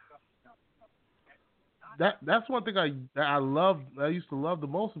 Like, that's one thing I love. I used to love the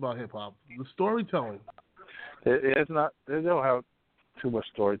most about hip hop, the storytelling. It's not. They don't have too much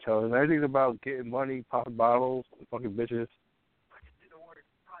storytelling. Everything's about getting money, popping bottles, fucking bitches.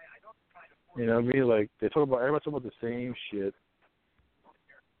 You know what I mean? Like, everybody talk about the same shit.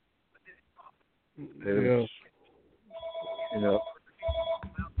 Yeah.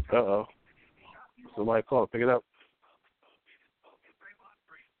 Uh-oh. Somebody call it. Pick it up.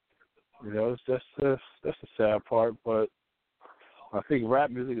 That's the sad part, but I think rap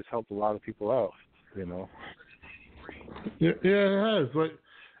music has helped a lot of people out, Yeah, it has. Like,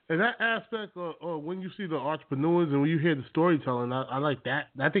 and that aspect of when you see the entrepreneurs and when you hear the storytelling, I like that.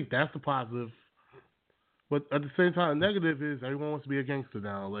 I think that's the positive. But at the same time, the negative is everyone wants to be a gangster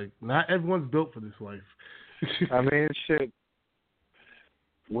now. Like, not everyone's built for this life. I mean, shit.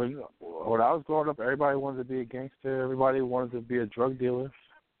 When I was growing up, everybody wanted to be a gangster. Everybody wanted to be a drug dealer,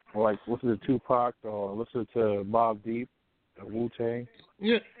 or like listen to Tupac, or listen to Mobb Deep, or Wu-Tang.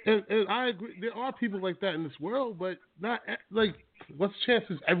 Yeah, and I agree. There are people like that in this world, but not like. What's the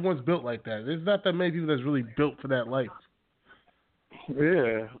chances everyone's built like that? There's not that many people that's really built for that life.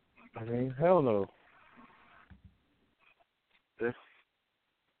 Yeah, I mean, hell no.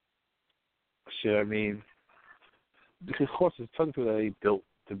 Shit, I mean, of course, there's tons of people that ain't built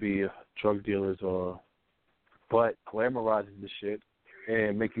to be drug dealers, but glamorizing the shit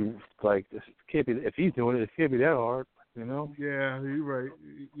and make you like, this can't be. If he's doing it can't be that hard, Yeah, you're right.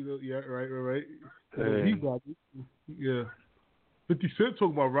 Yeah, right. And, he got it. Yeah. 50 Cent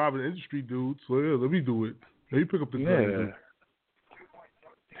talking about robbing industry dudes, so yeah, let me do it. Let me pick up the gun.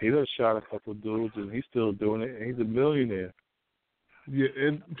 He done shot a couple dudes, and he's still doing it, and he's a millionaire. Yeah,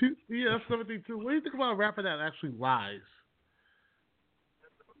 and that's another thing too. What do you think about a rapper that actually lies?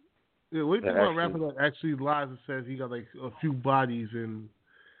 Yeah, what do you think about a rapper that actually lies and says he got like a few bodies and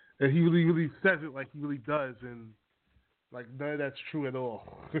he really says it like he really does, and like none of that's true at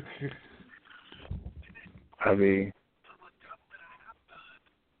all. I mean,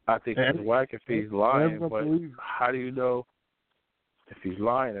 I think it's whack if he's lying, but how do you know if he's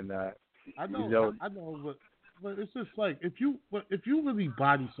lying or not? I know, but it's just like if you really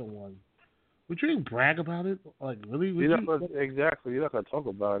body someone, would you even brag about it? Like really? Exactly. You're not gonna talk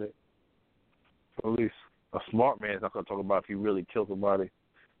about it. Or at least a smart man is not gonna talk about if you really kill somebody.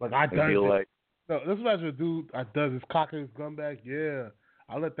 Like I done it. No, let's imagine a dude does his cock and his gun back. Yeah,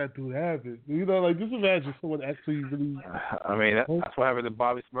 I let that dude have it. You know, like just imagine someone actually really. I mean, that's what happened to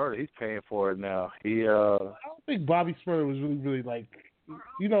Bobby Shmurda. He's paying for it now. I don't think Bobby Shmurda was really like,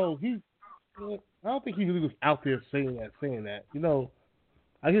 you know, I don't think he really was out there saying that. You know,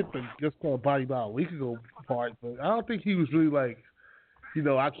 I get the just called body by a week ago part, but I don't think he was really like, you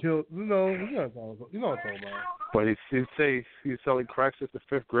know, I killed. You know what I'm talking about. But he'd say he's selling crack since the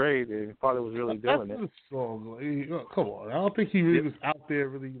 5th grade, and he probably was really doing it. Come on, I don't think he really was out there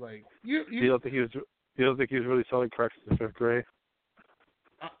really like. You don't think he was really selling crack since the 5th grade?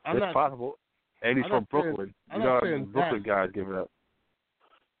 It's possible. And he's from Brooklyn. You know, Brooklyn guys give it up.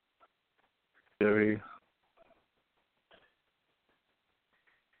 You know what I mean?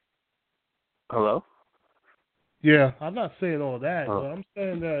 Hello? Yeah, I'm not saying all that, but I'm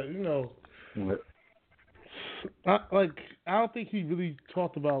saying that, you know, I don't think he really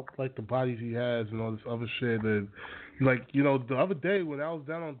talked about like the bodies he has and all this other shit. And like, you know, the other day when I was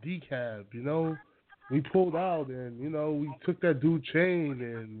down on decab, you know, we pulled out and you know we took that dude chain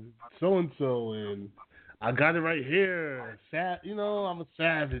and so and I got it right here. You know, I'm a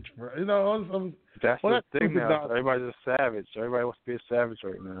savage, bro. You know, that's the thing now. Everybody's a savage. Everybody wants to be a savage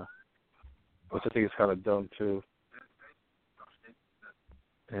right now, which I think is kind of dumb too.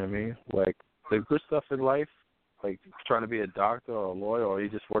 You know what I mean? Like, the good stuff in life, like trying to be a doctor or a lawyer or you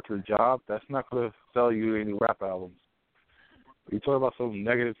just working a job, that's not going to sell you any rap albums. You talk about some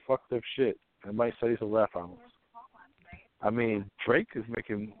negative, fucked up shit, it might sell you some rap albums. I mean, Drake is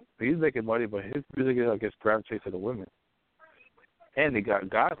making money, but his music is, I guess, gravitates to the women. And they got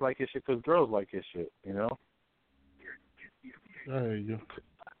guys like his shit because girls like his shit, you know? There you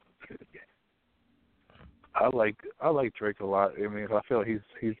go. I like Drake a lot. I mean, I feel he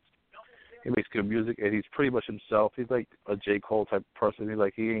makes good music and he's pretty much himself. He's like a J. Cole type person.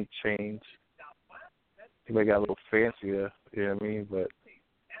 He ain't changed. He might got a little fancier, you know what I mean? But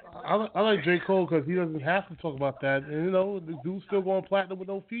I like J. Cole because he doesn't have to talk about that. And you know, the dude's still going platinum with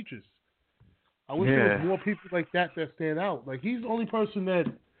no features. I wish there was more people like that stand out. Like he's the only person that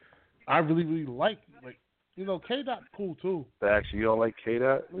I really like. Like, you know, K-Dot's cool too. Actually, you don't like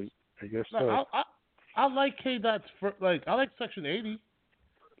K-Dot? I guess so. I like K-Dot's I like Section 80.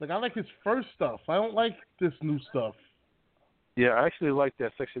 Like I like his first stuff. I don't like this new stuff. Yeah, I actually like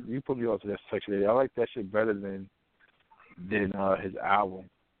that section. You put me on to that Section 80. I like that shit better than his album.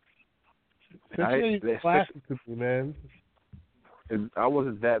 Section 80 is classic to me, man. I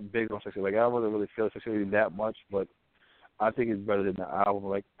wasn't that big on Section 80. Like I wasn't really feeling Section 80 that much, but I think it's better than the album.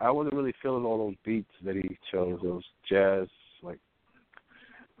 Like I wasn't really feeling all those beats that he chose. Those jazz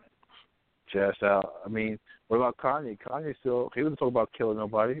out. I mean, what about Kanye? Kanye he doesn't talk about killing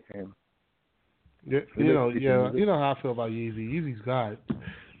nobody. And you know how I feel about Yeezy. Yeezy's God.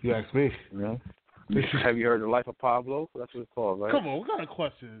 You ask me. Yeah. Have you heard The Life of Pablo? That's what it's called, right? Come on, what kind of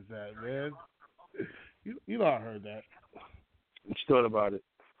question is that, man? You know I heard that. What you thought about it?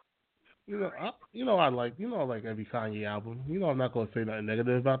 I like every Kanye album. You know I'm not gonna say nothing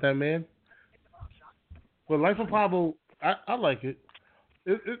negative about that man. But Life of Pablo, I like it.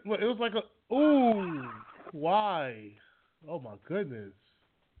 It was like why? Oh my goodness.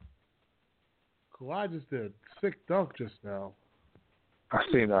 Kawhi just did a sick dunk just now. I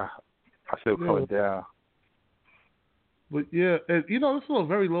seen that. I still coming down. But yeah, and, you know, this was a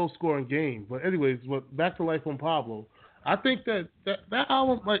very low scoring game. But anyways, back to Life on Pablo. I think that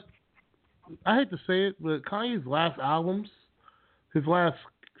album, like, I hate to say it, but Kanye's last albums, his last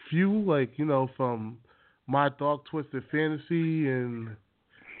few, like, you know, from My Dark Twisted Fantasy and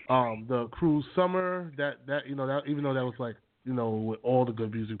the Cruel Summer, that even though that was like, you know, with all the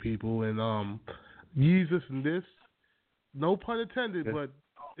good music people and Yeezus and this, no pun intended, but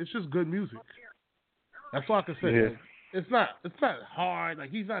it's just good music. That's all I can say. Yeah. Like, it's not hard. Like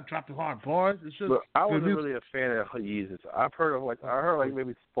he's not dropping hard bars. It's just. But I wasn't really a fan of Yeezus. I heard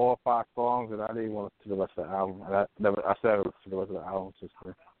maybe 4 or 5 songs, and I didn't want to listen to the rest of the album. I still haven't listened to the rest of the album since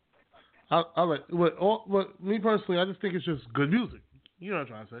then. I like, but me personally, I just think it's just good music. You know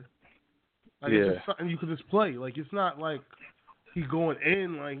what I'm trying to say? Like, it's just something you can just play. Like, it's not like he going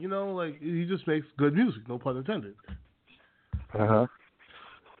in, like, you know, like, he just makes good music, no pun intended. Uh-huh.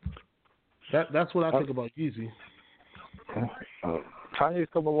 That's what I think about Yeezy. Kanye's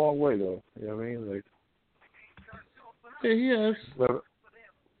come a long way, though. You know what I mean? Like, yeah, he has.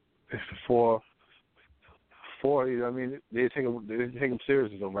 For you know what I mean? They take him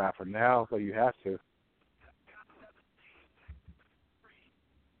serious as a rapper. Now, so you have to.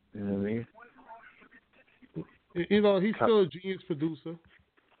 You know what I mean? You know, he's still a genius producer.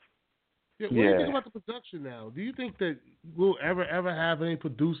 Yeah, what do you think about the production now? Do you think that we'll ever have any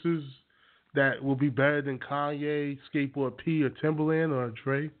producers that will be better than Kanye, Skateboard P, or Timbaland, or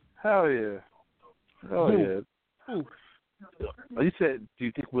Dre? Hell yeah. Who? You said, do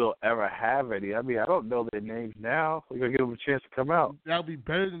you think we'll ever have any? I mean, I don't know their names now. We're going to give them a chance to come out. That'll be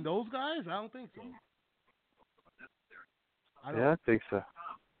better than those guys? I don't think so. I think so.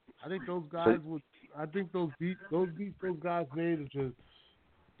 I think those guys would. I think those beats those guys made are just.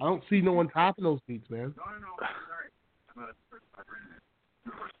 I don't see no one topping those beats, man.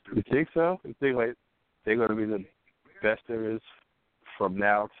 You think so? You think like they're going to be the best there is from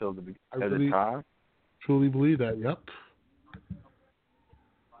now till the end of time? Truly believe that. Yep.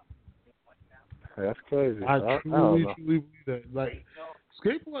 That's crazy. I truly believe that. Like,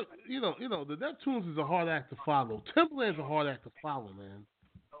 Skateboard, you know, the Neptunes is a hard act to follow. Timbaland's a hard act to follow, man.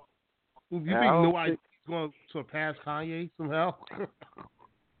 You think No ID is going to surpass Kanye somehow?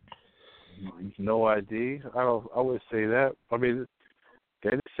 No ID? I would say that. I mean,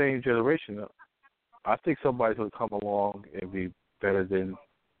 they're the same generation. I think somebody's going to come along and be better than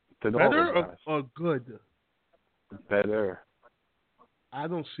all those guys. Or good? Better. I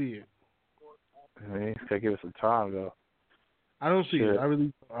don't see it. I mean, gotta give it some time though. I don't see it. I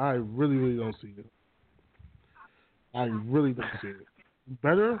really don't see it. I really don't see it.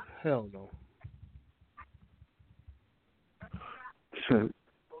 Better? Hell no. So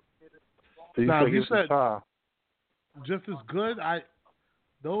now, you said time. Just as good.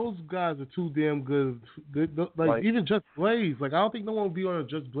 Those guys are too damn good. Like even Just Blaze. Like, I don't think no one will be on a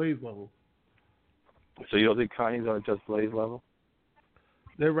Just Blaze level. So you don't think Kanye's on a Just Blaze level?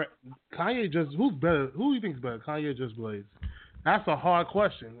 They're right. Kanye just who's better? Who do you think is better, Kanye or Just Blaze? That's a hard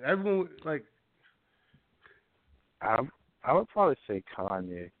question. Everyone like. I would probably say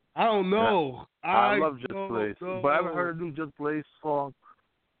Kanye. I don't know. I love Just Blaze, but I haven't heard a new Just Blaze song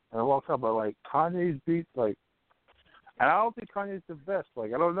in a long time. But like Kanye's beats, like, and I don't think Kanye's the best.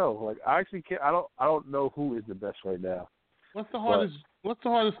 Like, I don't know. Like, I actually can't. I don't know who is the best right now. What's the hardest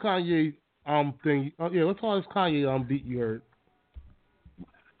Kanye thing? What's the hardest Kanye beat you heard?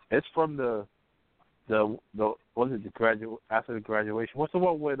 It's from the was it after the graduation? What's the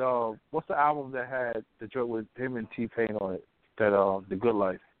one with what's the album that had the joint with him and T-Pain on it? That The Good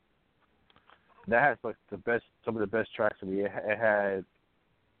Life. That has like some of the best tracks of me. It had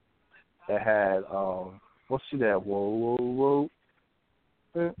what's that? Whoa.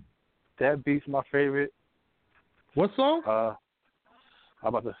 That beat's my favorite. What song? I'm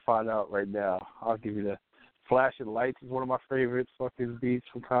about to find out right now. I'll give you the Flashing Lights is one of my favorite fucking beats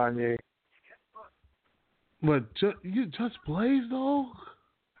from Kanye. But Just Blaze though?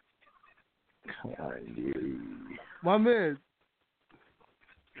 Kanye. My man.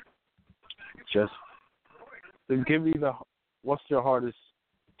 Just give me what's your hardest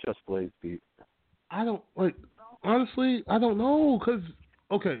Just Blaze beat? I don't honestly, I don't know, cause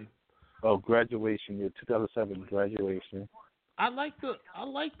okay. Oh, Graduation, 2007 Graduation. I like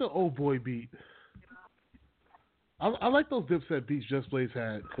the Old Boy beat. I like those Dipset beats Just Blaze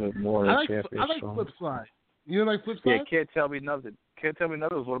had. Good morning, I like Flip Slide. You don't like Flip Slide? Yeah, Can't Tell Me Nothing. Can't Tell Me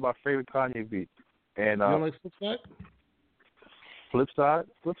Nothing was one of my favorite Kanye beats. And you don't like Flip Slide? Flip Side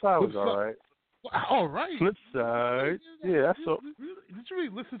was alright. All right. Flip Side. Yeah, that's so. Did you really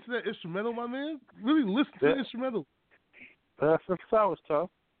listen to that instrumental, my man? Really listen to the instrumental? Flip Side was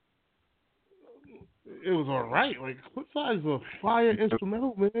tough. It was all right. Like, Flip Side is a fire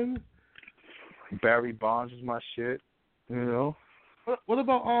instrumental, man. Barry Bonds is my shit. You know. What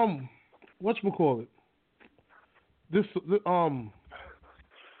about whatchamacallit? This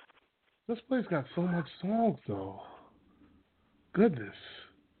place got so much songs though. Goodness.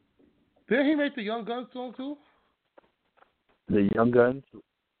 Did he make the Young Guns song too? The Young Guns.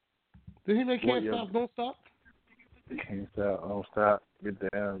 Did he make Can't Stop, Don't Stop? Can't Stop, Don't Stop.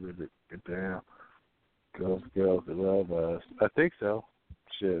 Get down, get down. Girls, that love us. I think so.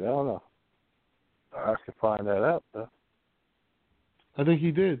 Shit, I don't know. I can find that out though. I think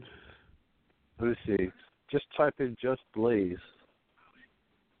he did. Let's see. Just type in Just Blaze.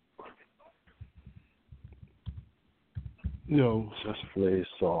 Yo. Just Blaze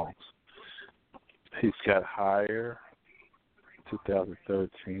songs. He's got Higher,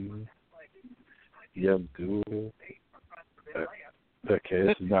 2013. Young Dude. Okay,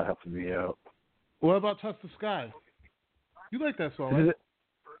 this is not helping me out. What about Touch the Sky? You like that song, right?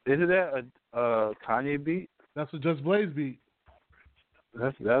 Isn't that a Kanye beat? That's a Just Blaze beat.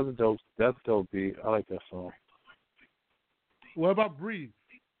 That's a dope beat. I like that song. What about Breathe?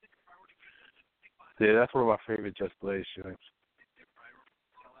 Yeah, that's one of my favorite Just Blaze joints.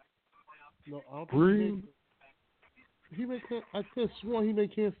 No, I don't think Breathe. I could have sworn he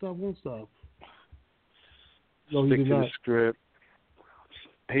made Can't Stop, Won't Stop. No, he Stick did to not. the script.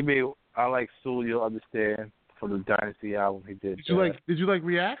 He made I Like Soul You'll Understand from the Dynasty album. He did. Did you like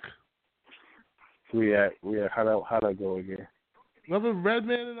React? React. How'd that go again? Remember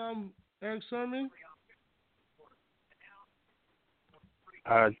Redman and Eric Sermon?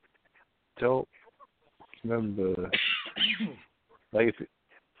 I don't remember. Like if you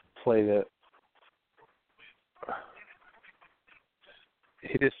play that.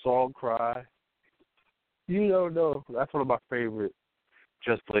 He did Song Cry. You Don't Know. That's one of my favorite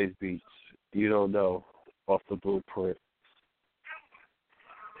Just Blaze beats. You Don't Know, off the Blueprint.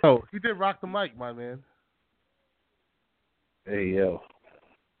 Oh, he did Rock the Mic, my man. Hey, yo.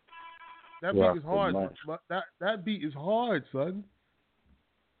 That Rock beat is the hard. Mic. That beat is hard, son.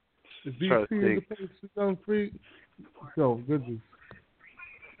 It's Try to BC in the place, young free. Yo, goodness.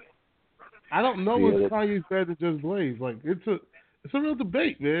 I don't know if Kanye's better than Just Blaze. Like it's a real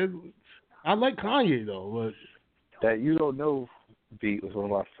debate, man. I like Kanye though, but that You Don't Know beat was one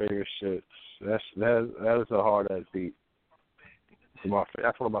of my favorite shits. That is a hard ass beat.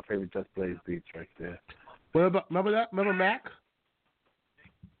 That's one of my favorite Just Blaze beats right there. What about remember that? Remember Mac?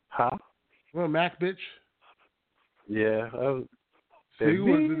 Huh? Remember Mac, bitch? Yeah. She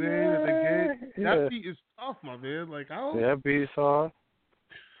was there. Yeah. That beat is tough, my man. Like I don't. Yeah, that beat is hard.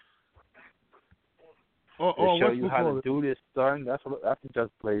 Oh, show you how to do this, son. That's a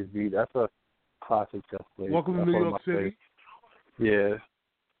Just Blaze beat. That's a classic Just Blaze. Welcome to New York City. Yeah.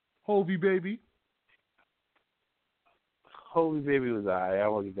 Hovey baby. Hovey baby was alright. I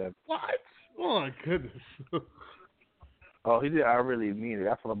won't get that. What? Oh my goodness. Oh, he did. I Really Mean It.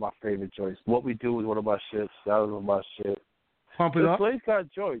 That's one of my favorite joints. What We Do is one of my shits. That was one of my shit. Pump It Up. Just Blaze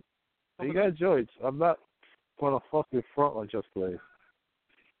got joints. He got joints. I'm not gonna fucking front on Just Blaze.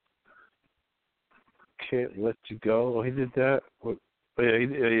 Can't Let You Go. Oh, he did that.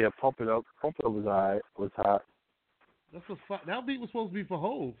 Yeah, Pump It Up. Pump It Up was alright. Was hot. That beat was supposed to be for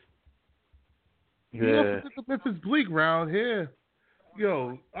Hov. Yeah. You know, the Memphis Bleak round here.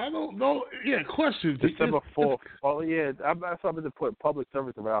 Yo, I don't know. Yeah, question. December 4th. Oh, yeah. I'm something to put Public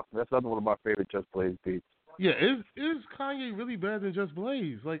Service around. That's another one of my favorite Just Blaze beats. Yeah, is Kanye really better than Just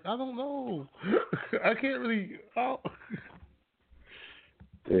Blaze? Like, I don't know. I can't really.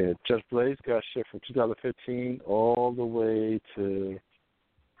 Yeah, Just Blaze got shit from 2015 all the way to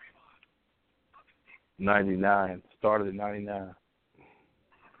 99. Started in 99.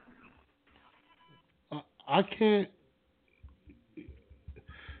 I can't.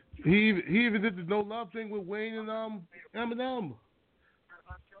 He even did the No Love thing with Wayne and Eminem.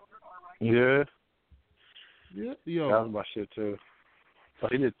 Yeah. Yeah, yo. That was my shit too. So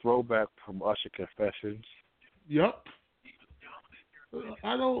he did Throwback from Usher Confessions. Yup.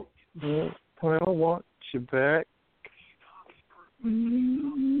 I don't. I don't want you back.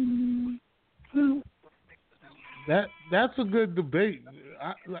 That's a good debate.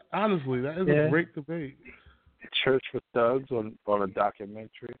 Honestly, that is a great debate. Church for Thugs on a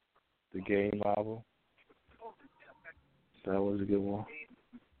documentary, the Game album. That was a good one.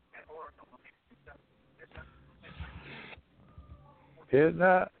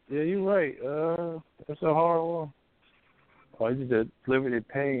 Yeah, you're right. That's a hard one. Oh, he did Limited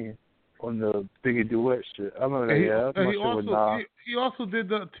Pain on the Biggie duet shit. I remember that. He also did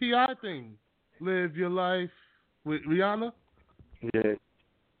the T.I. thing, Live Your Life with Rihanna. Yeah,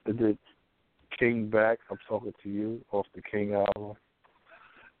 I did King Back, I'm Talking to You, off the King album.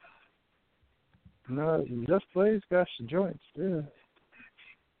 No, Just Blaze got some joints, yeah.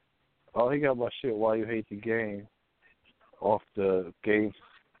 Oh, he got my shit Why You Hate the Game off the Game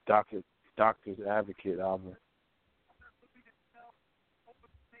Doctor's Advocate album.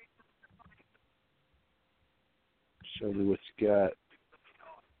 Show me what you got.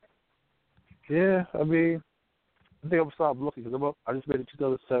 Yeah, I mean, I think I'm gonna stop looking because I just made it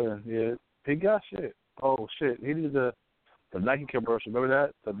 2007. Yeah, he got shit. Oh shit, he did the Nike commercial. Remember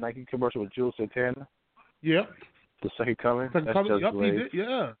that? The Nike commercial with Jules Santana. Yep. The Second Coming. He did.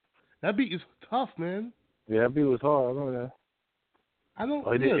 Yeah, that beat is tough, man. Yeah, that beat was hard. I remember that. I don't.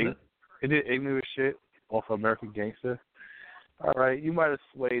 He did Ignorant Shit off American Gangster. All right, you might have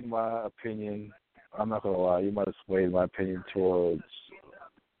swayed my opinion. I'm not gonna lie, you might have swayed my opinion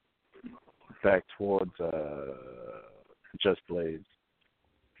back towards Just Blaze.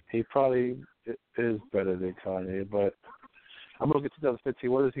 He probably is better than Kanye, but I'm looking at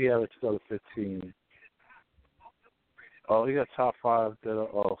 2015. What does he have in 2015? Oh, he got top 5 that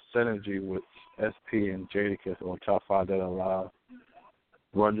are Synergy with SP and Jadakiss on top 5 that are alive.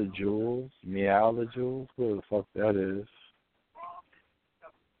 Run the Jewels, Meow the Jewels, where the fuck that is.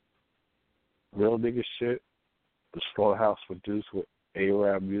 Real nigga shit. The Slaughterhouse produced with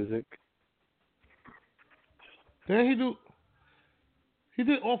A-Rap music. Then he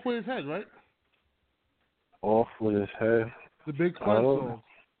did Off With His Head, right? Off With His Head. The Big Pun song.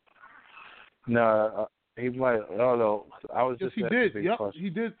 Nah, he might. I don't know. I was yes, just. He did. Yep, he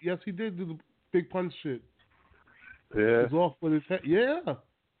did. Yes, he did do the Big Pun shit. Yeah. He's Off With His Head. Yeah.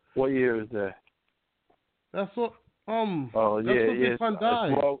 What year is that? That's what. Oh that's yeah, what Big Pun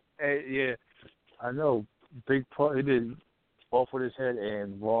died. Well, yeah, I know. Big Pun. He did Off With His Head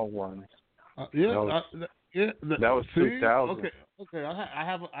and Wrong Ones. That was 2000. Okay.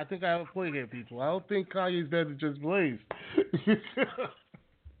 I think I have a point here, people. I don't think Kanye's better than Just Blaze.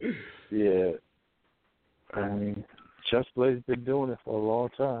 Yeah. I mean, Just Blaze been doing it for a long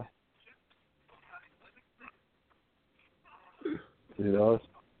time. You know,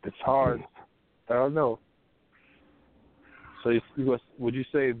 it's hard. I don't know. So, would you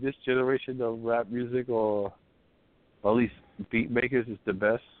say this generation of rap music, or at least beat makers, is the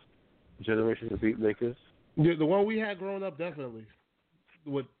best generation of beat makers? Yeah, the one we had growing up, definitely.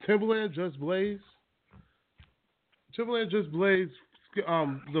 With Timbaland, Just Blaze, the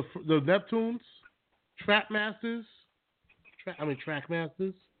Neptunes, Trackmasters.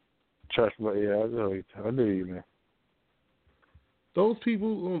 Trust me, yeah, I knew you, man. Those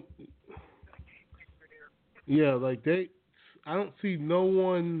people, yeah, like I don't see no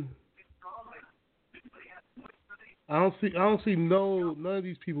one. I don't see none of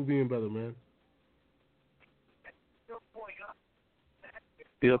these people being better, man.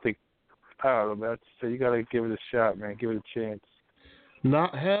 You don't think? I don't know, man. So you gotta give it a shot, man. Give it a chance.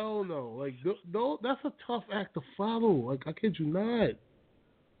 Not hell no. Like no, that's a tough act to follow. Like I kid you not.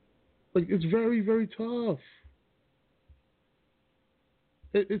 Like it's very, very tough.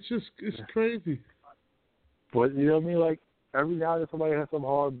 It's crazy. But you know what I mean? Like every now and then somebody has some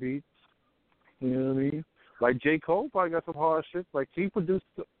hard beats. You know what I mean? Like J. Cole probably got some hard shit. Like he produced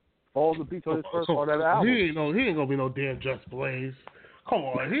all the beats on his first on that album. He ain't gonna be no damn Just Blaze. Come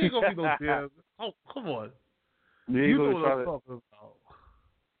on, he ain't gonna be no damn. Oh, come on. You know what I'm talking about.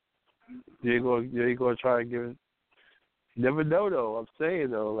 You gonna try and give it. Never know though. I'm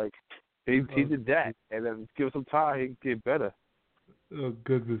saying though, like he did that, and then give it some time, he can get better. Oh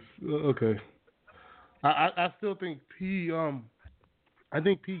goodness. Okay. I still think P. I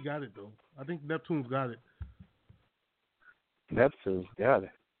think P got it though. I think Neptune's got it. Neptune's got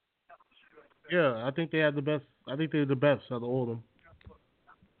it. Yeah, I think they had the best. I think they're the best out of all of them.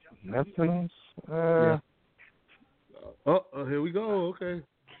 Neptunes? Yeah. Oh, here we go. Okay.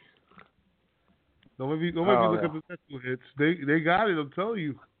 Don't make me look at the Neptune hits. They got it. I'm telling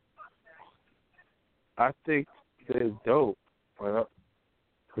you. I think they're dope.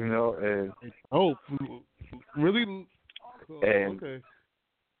 You know, and really. And okay.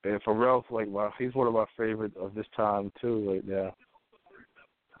 And Pharrell's like he's one of my favorites of this time too right now.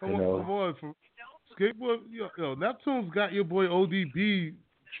 Come on, Skateboard. Yo, Neptune's got your boy ODB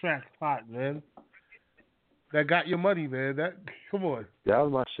track hot, man. That got your money, man. Come on. That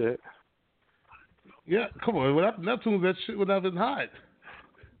was my shit. Yeah, come on. Without Neptune's, that shit would have been hot.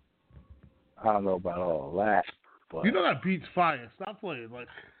 I don't know about all that, but you know that beat's fire. Stop playing, like.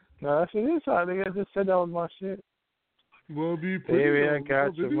 No, that's what it is. I think I just said that was my shit. Well, be pretty. Baby, I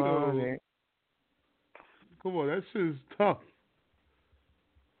got your money. Come on, that shit is tough.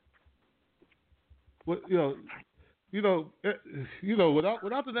 What without the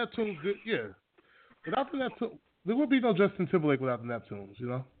Neptunes, yeah, without the Neptunes, there would be no Justin Timberlake without the Neptunes, you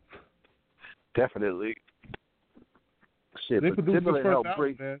know. Definitely. Shit, they but produced Timberlake the first helped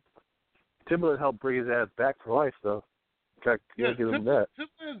album, man. Timberlake helped bring his ass back to life, though. Give him that.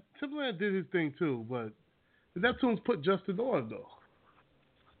 Timberland did his thing too, but the Neptunes put Justin on though.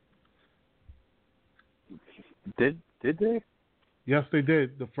 Did they? Yes, they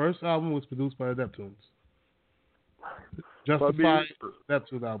did. The first album was produced by the Neptunes. Justified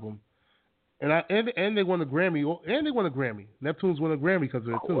Neptune album, and they won a Grammy. Neptunes won a Grammy because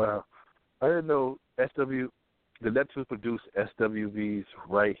of it too. Wow, I didn't know the Neptunes produced SWV's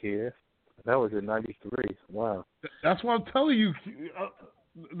Right Here. That was in '93. Wow. That's what I'm telling you.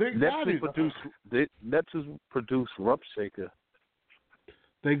 They got it. Neptunes produced Rump Shaker.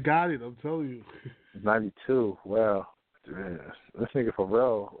 They got it. I'm telling you. 92. Wow. Man, this nigga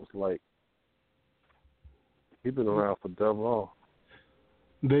Pharrell was like, he been around for dumb long.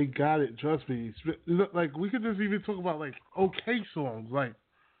 They got it. Trust me. Like we could just even talk about like okay songs. Like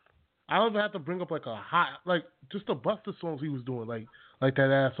I don't even have to bring up like a hot, like just the Busta songs he was doing, like that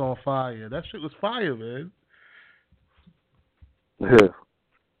Ass on Fire. That shit was fire, man. Yeah.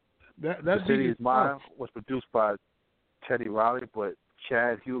 That The City Is Mine was produced by Teddy Riley, but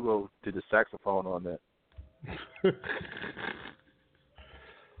Chad Hugo did the saxophone on that.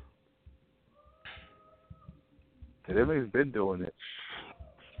 And everybody's been doing it.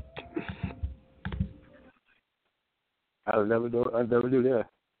 I never knew that.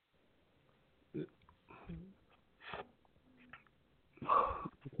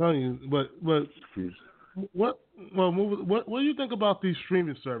 I'm telling you, but what do you think about these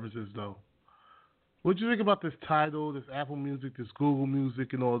streaming services though? What do you think about this Tidal, this Apple Music, this Google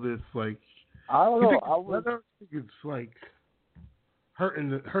Music, and all this? Like, I don't know. I think it's like hurting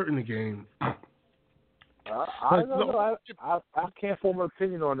the game. I don't know. I can't form an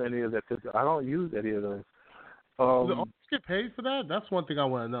opinion on any of that because I don't use any of those. Do the artists get paid for that? That's one thing I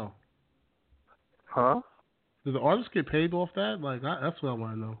want to know. Huh? Do the artists get paid off that? Like, that's what I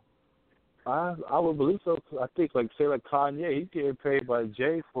want to know. I would believe so. I think, like Kanye, he's getting paid by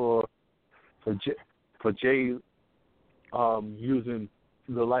Jay for Jay using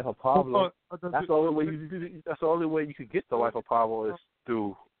the Life of Pablo. That's the only way you could get the Life of Pablo is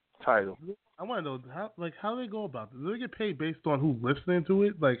through Tidal. I want to know how do they go about this? Do they get paid based on who's listening to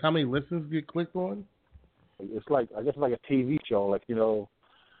it? Like how many listens get clicked on? It's like I guess like a TV show. Like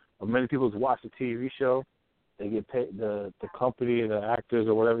many people watch the TV show. They get paid. The company and the actors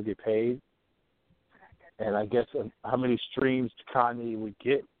or whatever get paid. And I guess how many streams Kanye would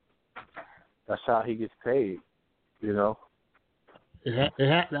get. That's how he gets paid. I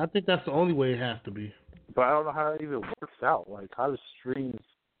think that's the only way it has to be. But I don't know how it even works out. Like how does streams?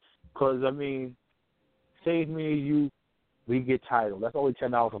 Because I mean, say me and you, we get Tidal. That's only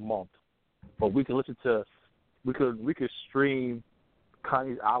 $10 a month, but we can listen to, we could stream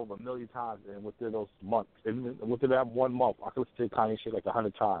Kanye's album 1 million times, and within those months, within that 1 month, I could listen to Kanye shit like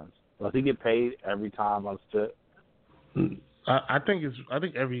 100 times. Does he get paid every time I listen to it? I think it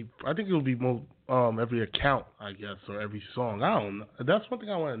will be more every account, I guess, or every song. I don't know. That's one thing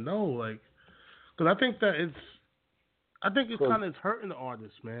I want to know, like, because I think it's kind of hurting the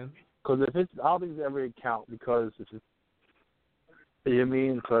artist, man. Because if it's, I don't think it's every account because it's, you know what I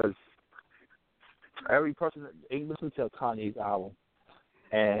mean? Because every person ain't listening to Kanye's album,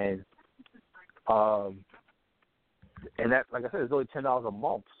 and that, like I said, it's only $10 a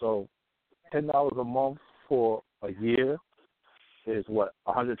month. So $10 a month for a year is what,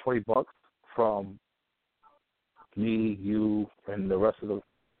 $120 from me, you, and the rest of the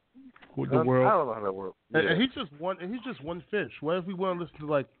world. I don't know how that works. Yeah. And he's just one fish. What if we want to listen to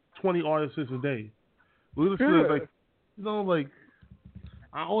like 20 artists a day? We listen to like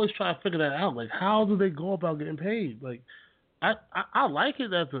I always try to figure that out. Like, how do they go about getting paid? Like, I like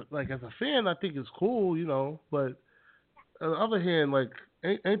it as a fan. I think it's cool, But on the other hand, like,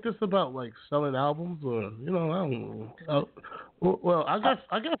 ain't this about like selling albums or I don't know. Well, I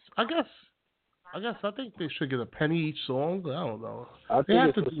think they should get a penny each song. I don't know. I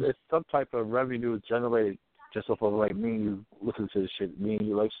think it's some type of revenue generated just off of like me and you listen to this shit. Me and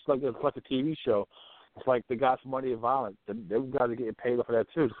you, like it's like a TV show. It's like the guys from Money and Violence. Them guys are getting paid off of that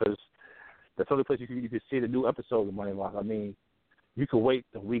too because that's the only place you can see the new episode of Money and Violence. I mean, you can wait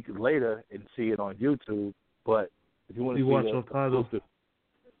a week later and see it on YouTube, but if you want to watch it off Tidal,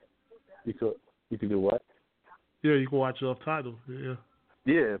 you can do what? Yeah, you can watch it off Tidal. Yeah.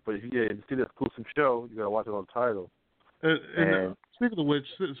 Yeah, but if you see the exclusive show, you gotta watch it on Tidal. And speaking of which,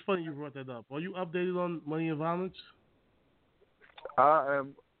 it's funny you brought that up. Are you updated on Money and Violence? I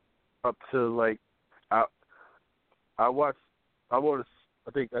am up to like I watched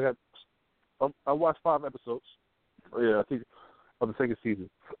 5 episodes. Yeah, I think of the second season.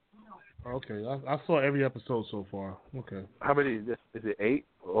 Okay, I saw every episode so far. Okay. How many is it 8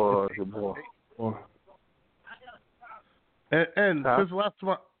 or is it more? And since the last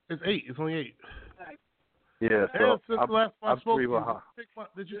one, it's 8. It's only 8. Yeah, so since the last time I spoke to you,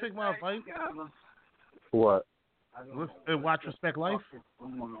 did you take my advice? What? And watch Respect Life?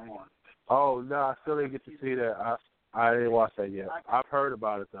 Oh, no, I still didn't get to see that. I didn't watch that yet. I've heard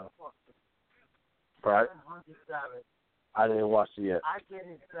about it, though. Right? I didn't watch it yet.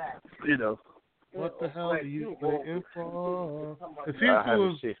 What the hell are you waiting for?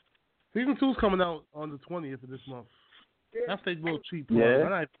 Season 2 is coming out on the 20th of this month. That's a little cheap.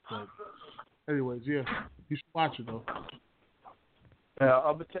 Yeah. Anyways, yeah. You should watch it, though. Yeah,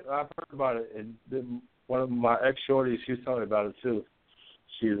 I've heard about it, and then one of my ex-shorties, she was telling me about it too.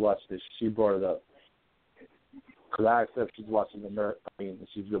 She watched this. She brought it up. Because I asked her if she's watching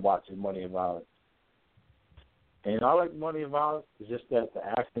she's been watching Money and Violence. And I like Money and Violence. It's just that the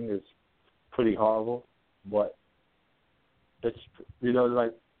acting is pretty horrible. But it's,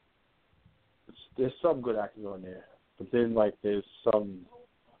 there's some good actors on there. But then, there's some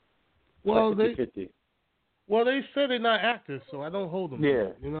 50-50. Well, they say they're not actors, so I don't hold them.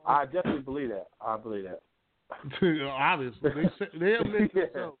 Yeah, I definitely believe that. I believe that. Obviously, they admit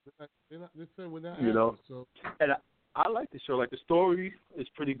themselves. They say we're not actors. So. And I like the show. The story is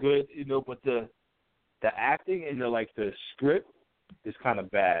pretty good, but the acting and the script is kind of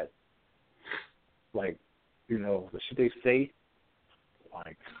bad. The shit they say,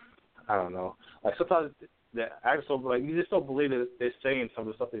 I don't know. Sometimes the actors, you just don't believe that they're saying some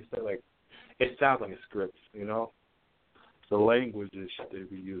of the stuff they say. It sounds like a script, The language and shit they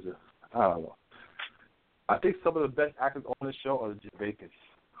be using. I don't know. I think some of the best actors on the show are the Jamaicans.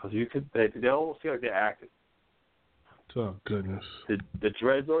 Because they all feel like they're acting. Oh, goodness. The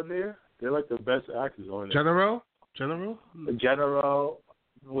dreads on there, they're the best actors on there. General?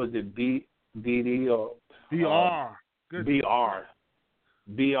 Was it BD or? BR. Good.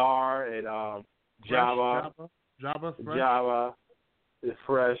 BR and Java. Java is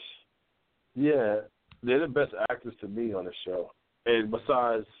Fresh. Yeah, they're the best actors to me on the show. And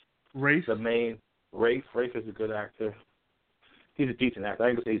besides Rafe, the main, Rafe is a good actor. He's a decent actor. I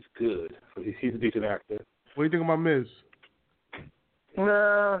ain't gonna say he's good, but he's a decent actor. What do you think about Miz?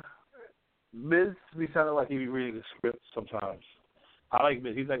 Miz, he sounded like he be reading the script sometimes. I like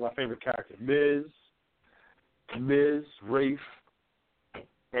Miz. He's my favorite character. Miz, Rafe,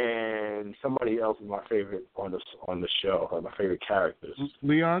 and somebody else is my favorite on the show. My favorite characters.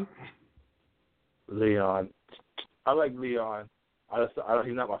 Leon. I like Leon.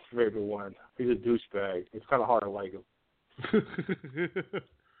 He's not my favorite one. He's a douchebag. It's kind of hard to like him.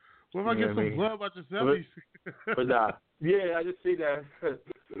 What if I get some blood about yourself? But nah. Yeah, I just see that.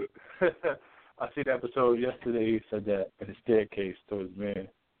 I seen the episode yesterday. He said that in the staircase to his man.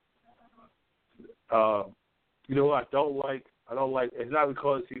 You know what I don't like? It's not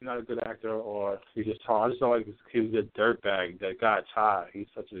because he's not a good actor or he's just hard. I just don't like he was a dirtbag that got Ty. He's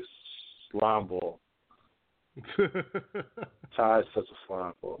such a slime ball. Ty is such a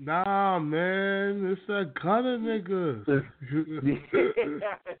slime ball. Nah, man, it's that Gunner nigga.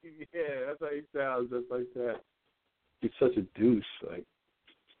 Yeah, that's how he sounds, just like that. He's such a douche,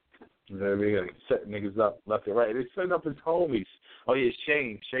 you know what I mean? Setting niggas up left and right. They're setting up his homies. Oh yeah,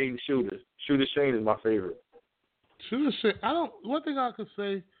 Shane Shooter. Shooter Shane is my favorite. Shooter Shane. One thing I could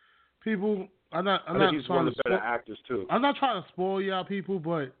say, people. I'm not he's trying one of to the better actors too. I'm not trying to spoil y'all people,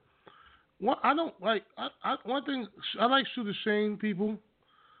 but I don't like. One thing I like Shooter Shane people,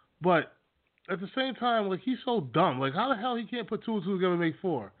 but at the same time, he's so dumb. How the hell he can't put 2 and 2 together and make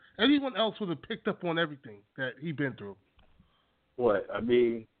 4? Anyone else would have picked up on everything that he been through. What? I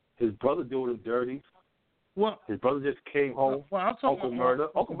mean, his brother doing him dirty. Well, his brother just came home. Well, I'm talking Uncle Murder.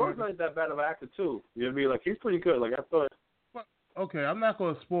 Uncle Murder's not that bad of an actor too. You know what I mean? He's pretty good. I thought. Okay, I'm not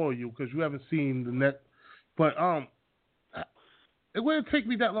going to spoil you because you haven't seen the net. But it wouldn't take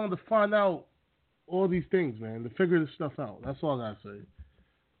me that long to find out all these things, man. To figure this stuff out. That's all I gotta say.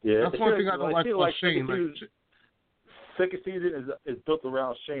 Yeah, that's one thing I don't like about Shane. Second season is built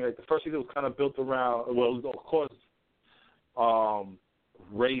around Shane. The first season was kind of built around. Well, it was, of course,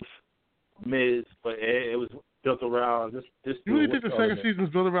 Rafe, Miz, but it was built around this. You really think the second season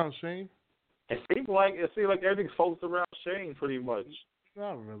is built around Shane? It seems like everything's focused around Shane pretty much.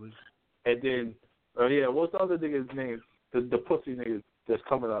 Not really. And then, what's the other nigga's name? The pussy nigga that's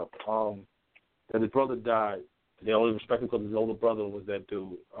coming up. That his brother died. They only respect him because his older brother was that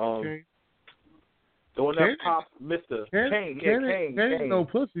dude. Okay. The one that popped Mr. Kane. Kane ain't no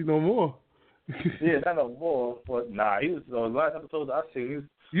pussy no more. Yeah, not no more. But nah, he was the last episode I seen.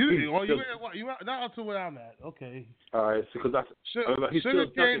 You not up to where I'm at. Okay. All right, because Sugar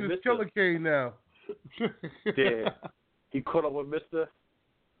Cane is Killer Cane now. Yeah, he caught up with Mr.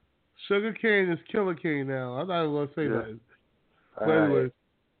 Sugar Cane is Killer Cane now. I'm not even gonna say that. But anyway.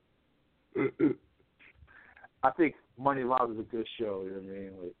 I think Money Live is a good show. You know what I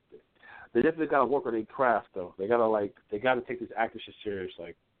mean? They definitely gotta work on their craft though. They gotta take this acting shit serious.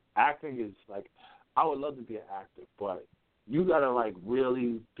 Acting is I would love to be an actor, but you gotta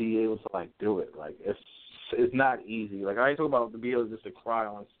really be able to do it. It's not easy. I ain't talking about to be able just to cry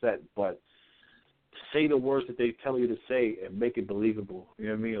on set, but say the words that they tell you to say and make it believable. You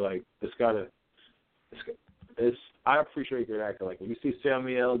know what I mean? I appreciate good acting. When you see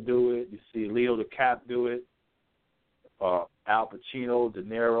Samuel do it, you see Leo the Cap do it. Al Pacino, De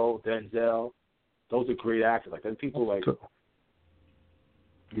Niro, Denzel. Those are great actors. Like, then people like,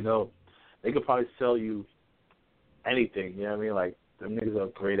 you know, they could probably sell you anything. You know what I mean? Like, them niggas are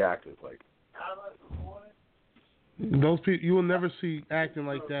great actors. Like, those people, you will never see acting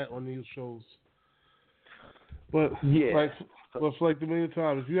like that on these shows. But yeah. But for like the million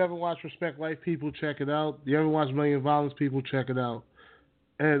times, if you haven't watched Respect Life, people, check it out. If you haven't watched Million Violence, people, check it out.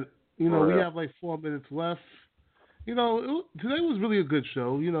 And, you know, we have like 4 minutes left. You know, today was really a good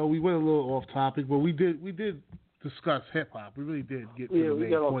show. You know, we went a little off topic, but we did discuss hip hop. We really did get to the main point. Yeah,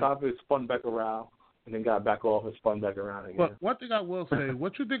 we got off topic, spun back around, and then got back off and spun back around again. But one thing I will say,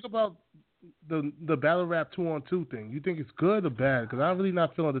 what you think about the battle rap 2-on-2 thing? You think it's good or bad? Because I'm really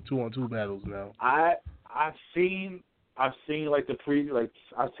not feeling the 2-on-2 battles now. I've seen like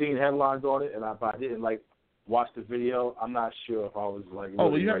I've seen headlines on it, and if I didn't like watch the video, I'm not sure if I was like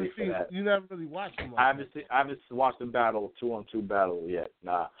really ready for that. You never really watched them. I haven't watched the battle 2-on-2 battle yet.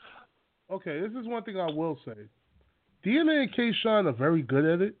 Nah. Okay, this is one thing I will say. DNA and K-Shine are very good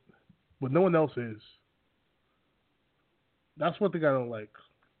at it, but no one else is. That's one thing I don't like.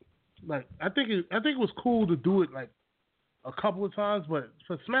 Like, I think it was cool to do it like a couple of times, but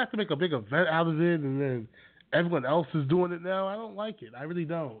for Smack to make a big event out of it and then everyone else is doing it now, I don't like it. I really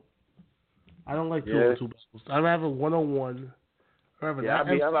don't. I don't like 2-on-2 battles. I'd rather 1-on-1. I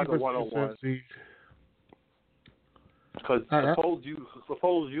like a 1-on-1. Because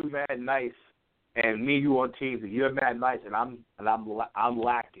suppose you mad nice, and me and you on teams, and you're mad nice, and I'm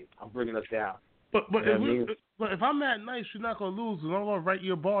lacking. I'm bringing us down. But if I'm mad nice, you're not gonna lose, and I'm gonna write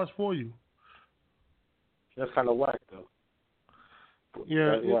your bars for you. That's kind of whack, though.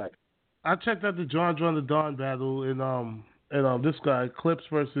 Yeah, I checked out the John the Don battle and this guy Clips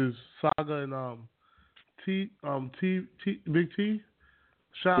versus Saga and Big T.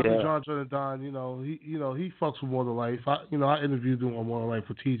 Shout out to John the Don. You know he fucks with More Than Life. I interviewed him on More Than Life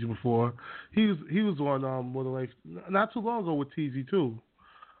for TZ before. He was on More Than Life not too long ago with TZ too.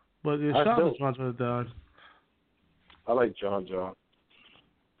 But shout out to John the Don. I like John.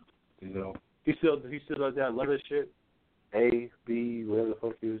 You know he still does that leather shit. A, B, whatever the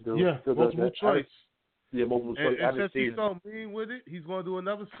fuck he was doing. Yeah, multiple choice. Multiple choice. And since he's so mean with it, he's going to do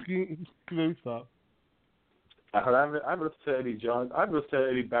another scheme. Let me stop. I haven't listened to any John. I haven't listened to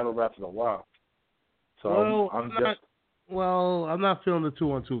any battle raps in a while. So I'm not feeling the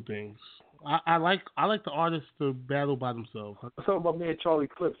 2-on-2 things. I like the artists to battle by themselves. Something about me and Charlie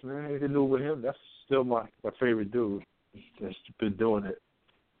Clips, man. Anything new with him? That's still my favorite dude. That's been doing it.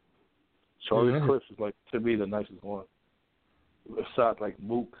 Charlie Clips is like to me the nicest one. Besides like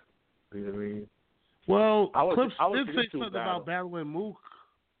Mook, you know what I mean? Well, Clips did say something about battling Mook.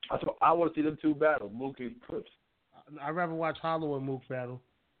 I want to see them two battle, Mook and Clips. I'd rather watch Hollow and Mook battle.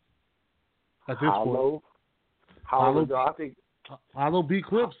 At this point. I think Hollow beat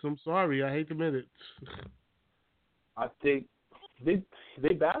Clips. I'm sorry, I hate to admit it. I think they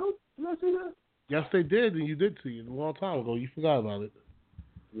battled. Did I see that? Yes, they did, and you did see it a long time ago. You forgot about it.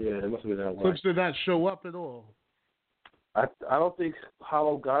 Yeah, it must have been that way. Clips did not show up at all. I don't think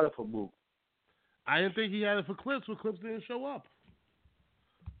Hollow got it for Mook. I didn't think he had it for Clips, but Clips didn't show up.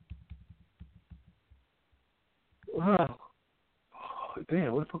 Wow. Oh,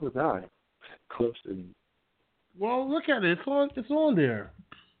 damn, what the fuck was that? Clips and... Well, look at it. It's on there.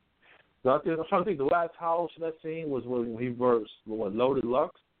 So I'm trying to think. The last Hollow shit I seen was when he versed Loaded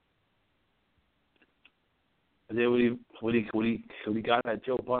Lux. And then when he got at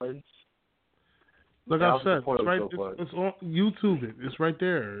Joe Buttons. Like I said, it's on YouTube. It's right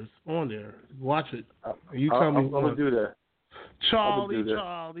there. It's on there. Watch it. You tell me. I'm gonna do that. Charlie.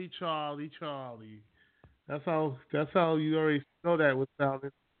 That's how you already know that was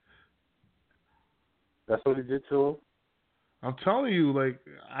sounding. That's what he did to him. I'm telling you, like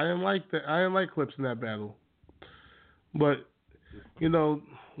I didn't like that. I didn't like Clips in that battle. But you know,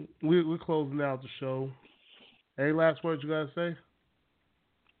 we're closing out the show. Any last words you gotta say?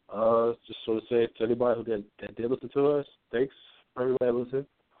 Just sort of say to anybody that did listen to us, thanks for everybody listening.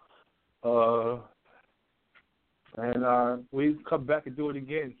 And we come back and do it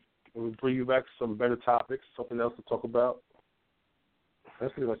again. We'll bring you back some better topics, something else to talk about.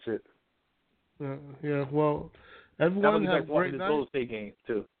 That's pretty much it. Yeah. Well, everyone have a great night. Golden State game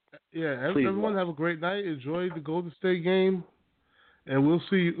too. Yeah. Everyone have a great night. Enjoy the Golden State game, and we'll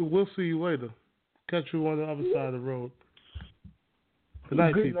see you later. Catch you on the other side of the road. Good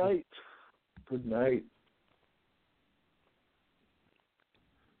night, people. Good night.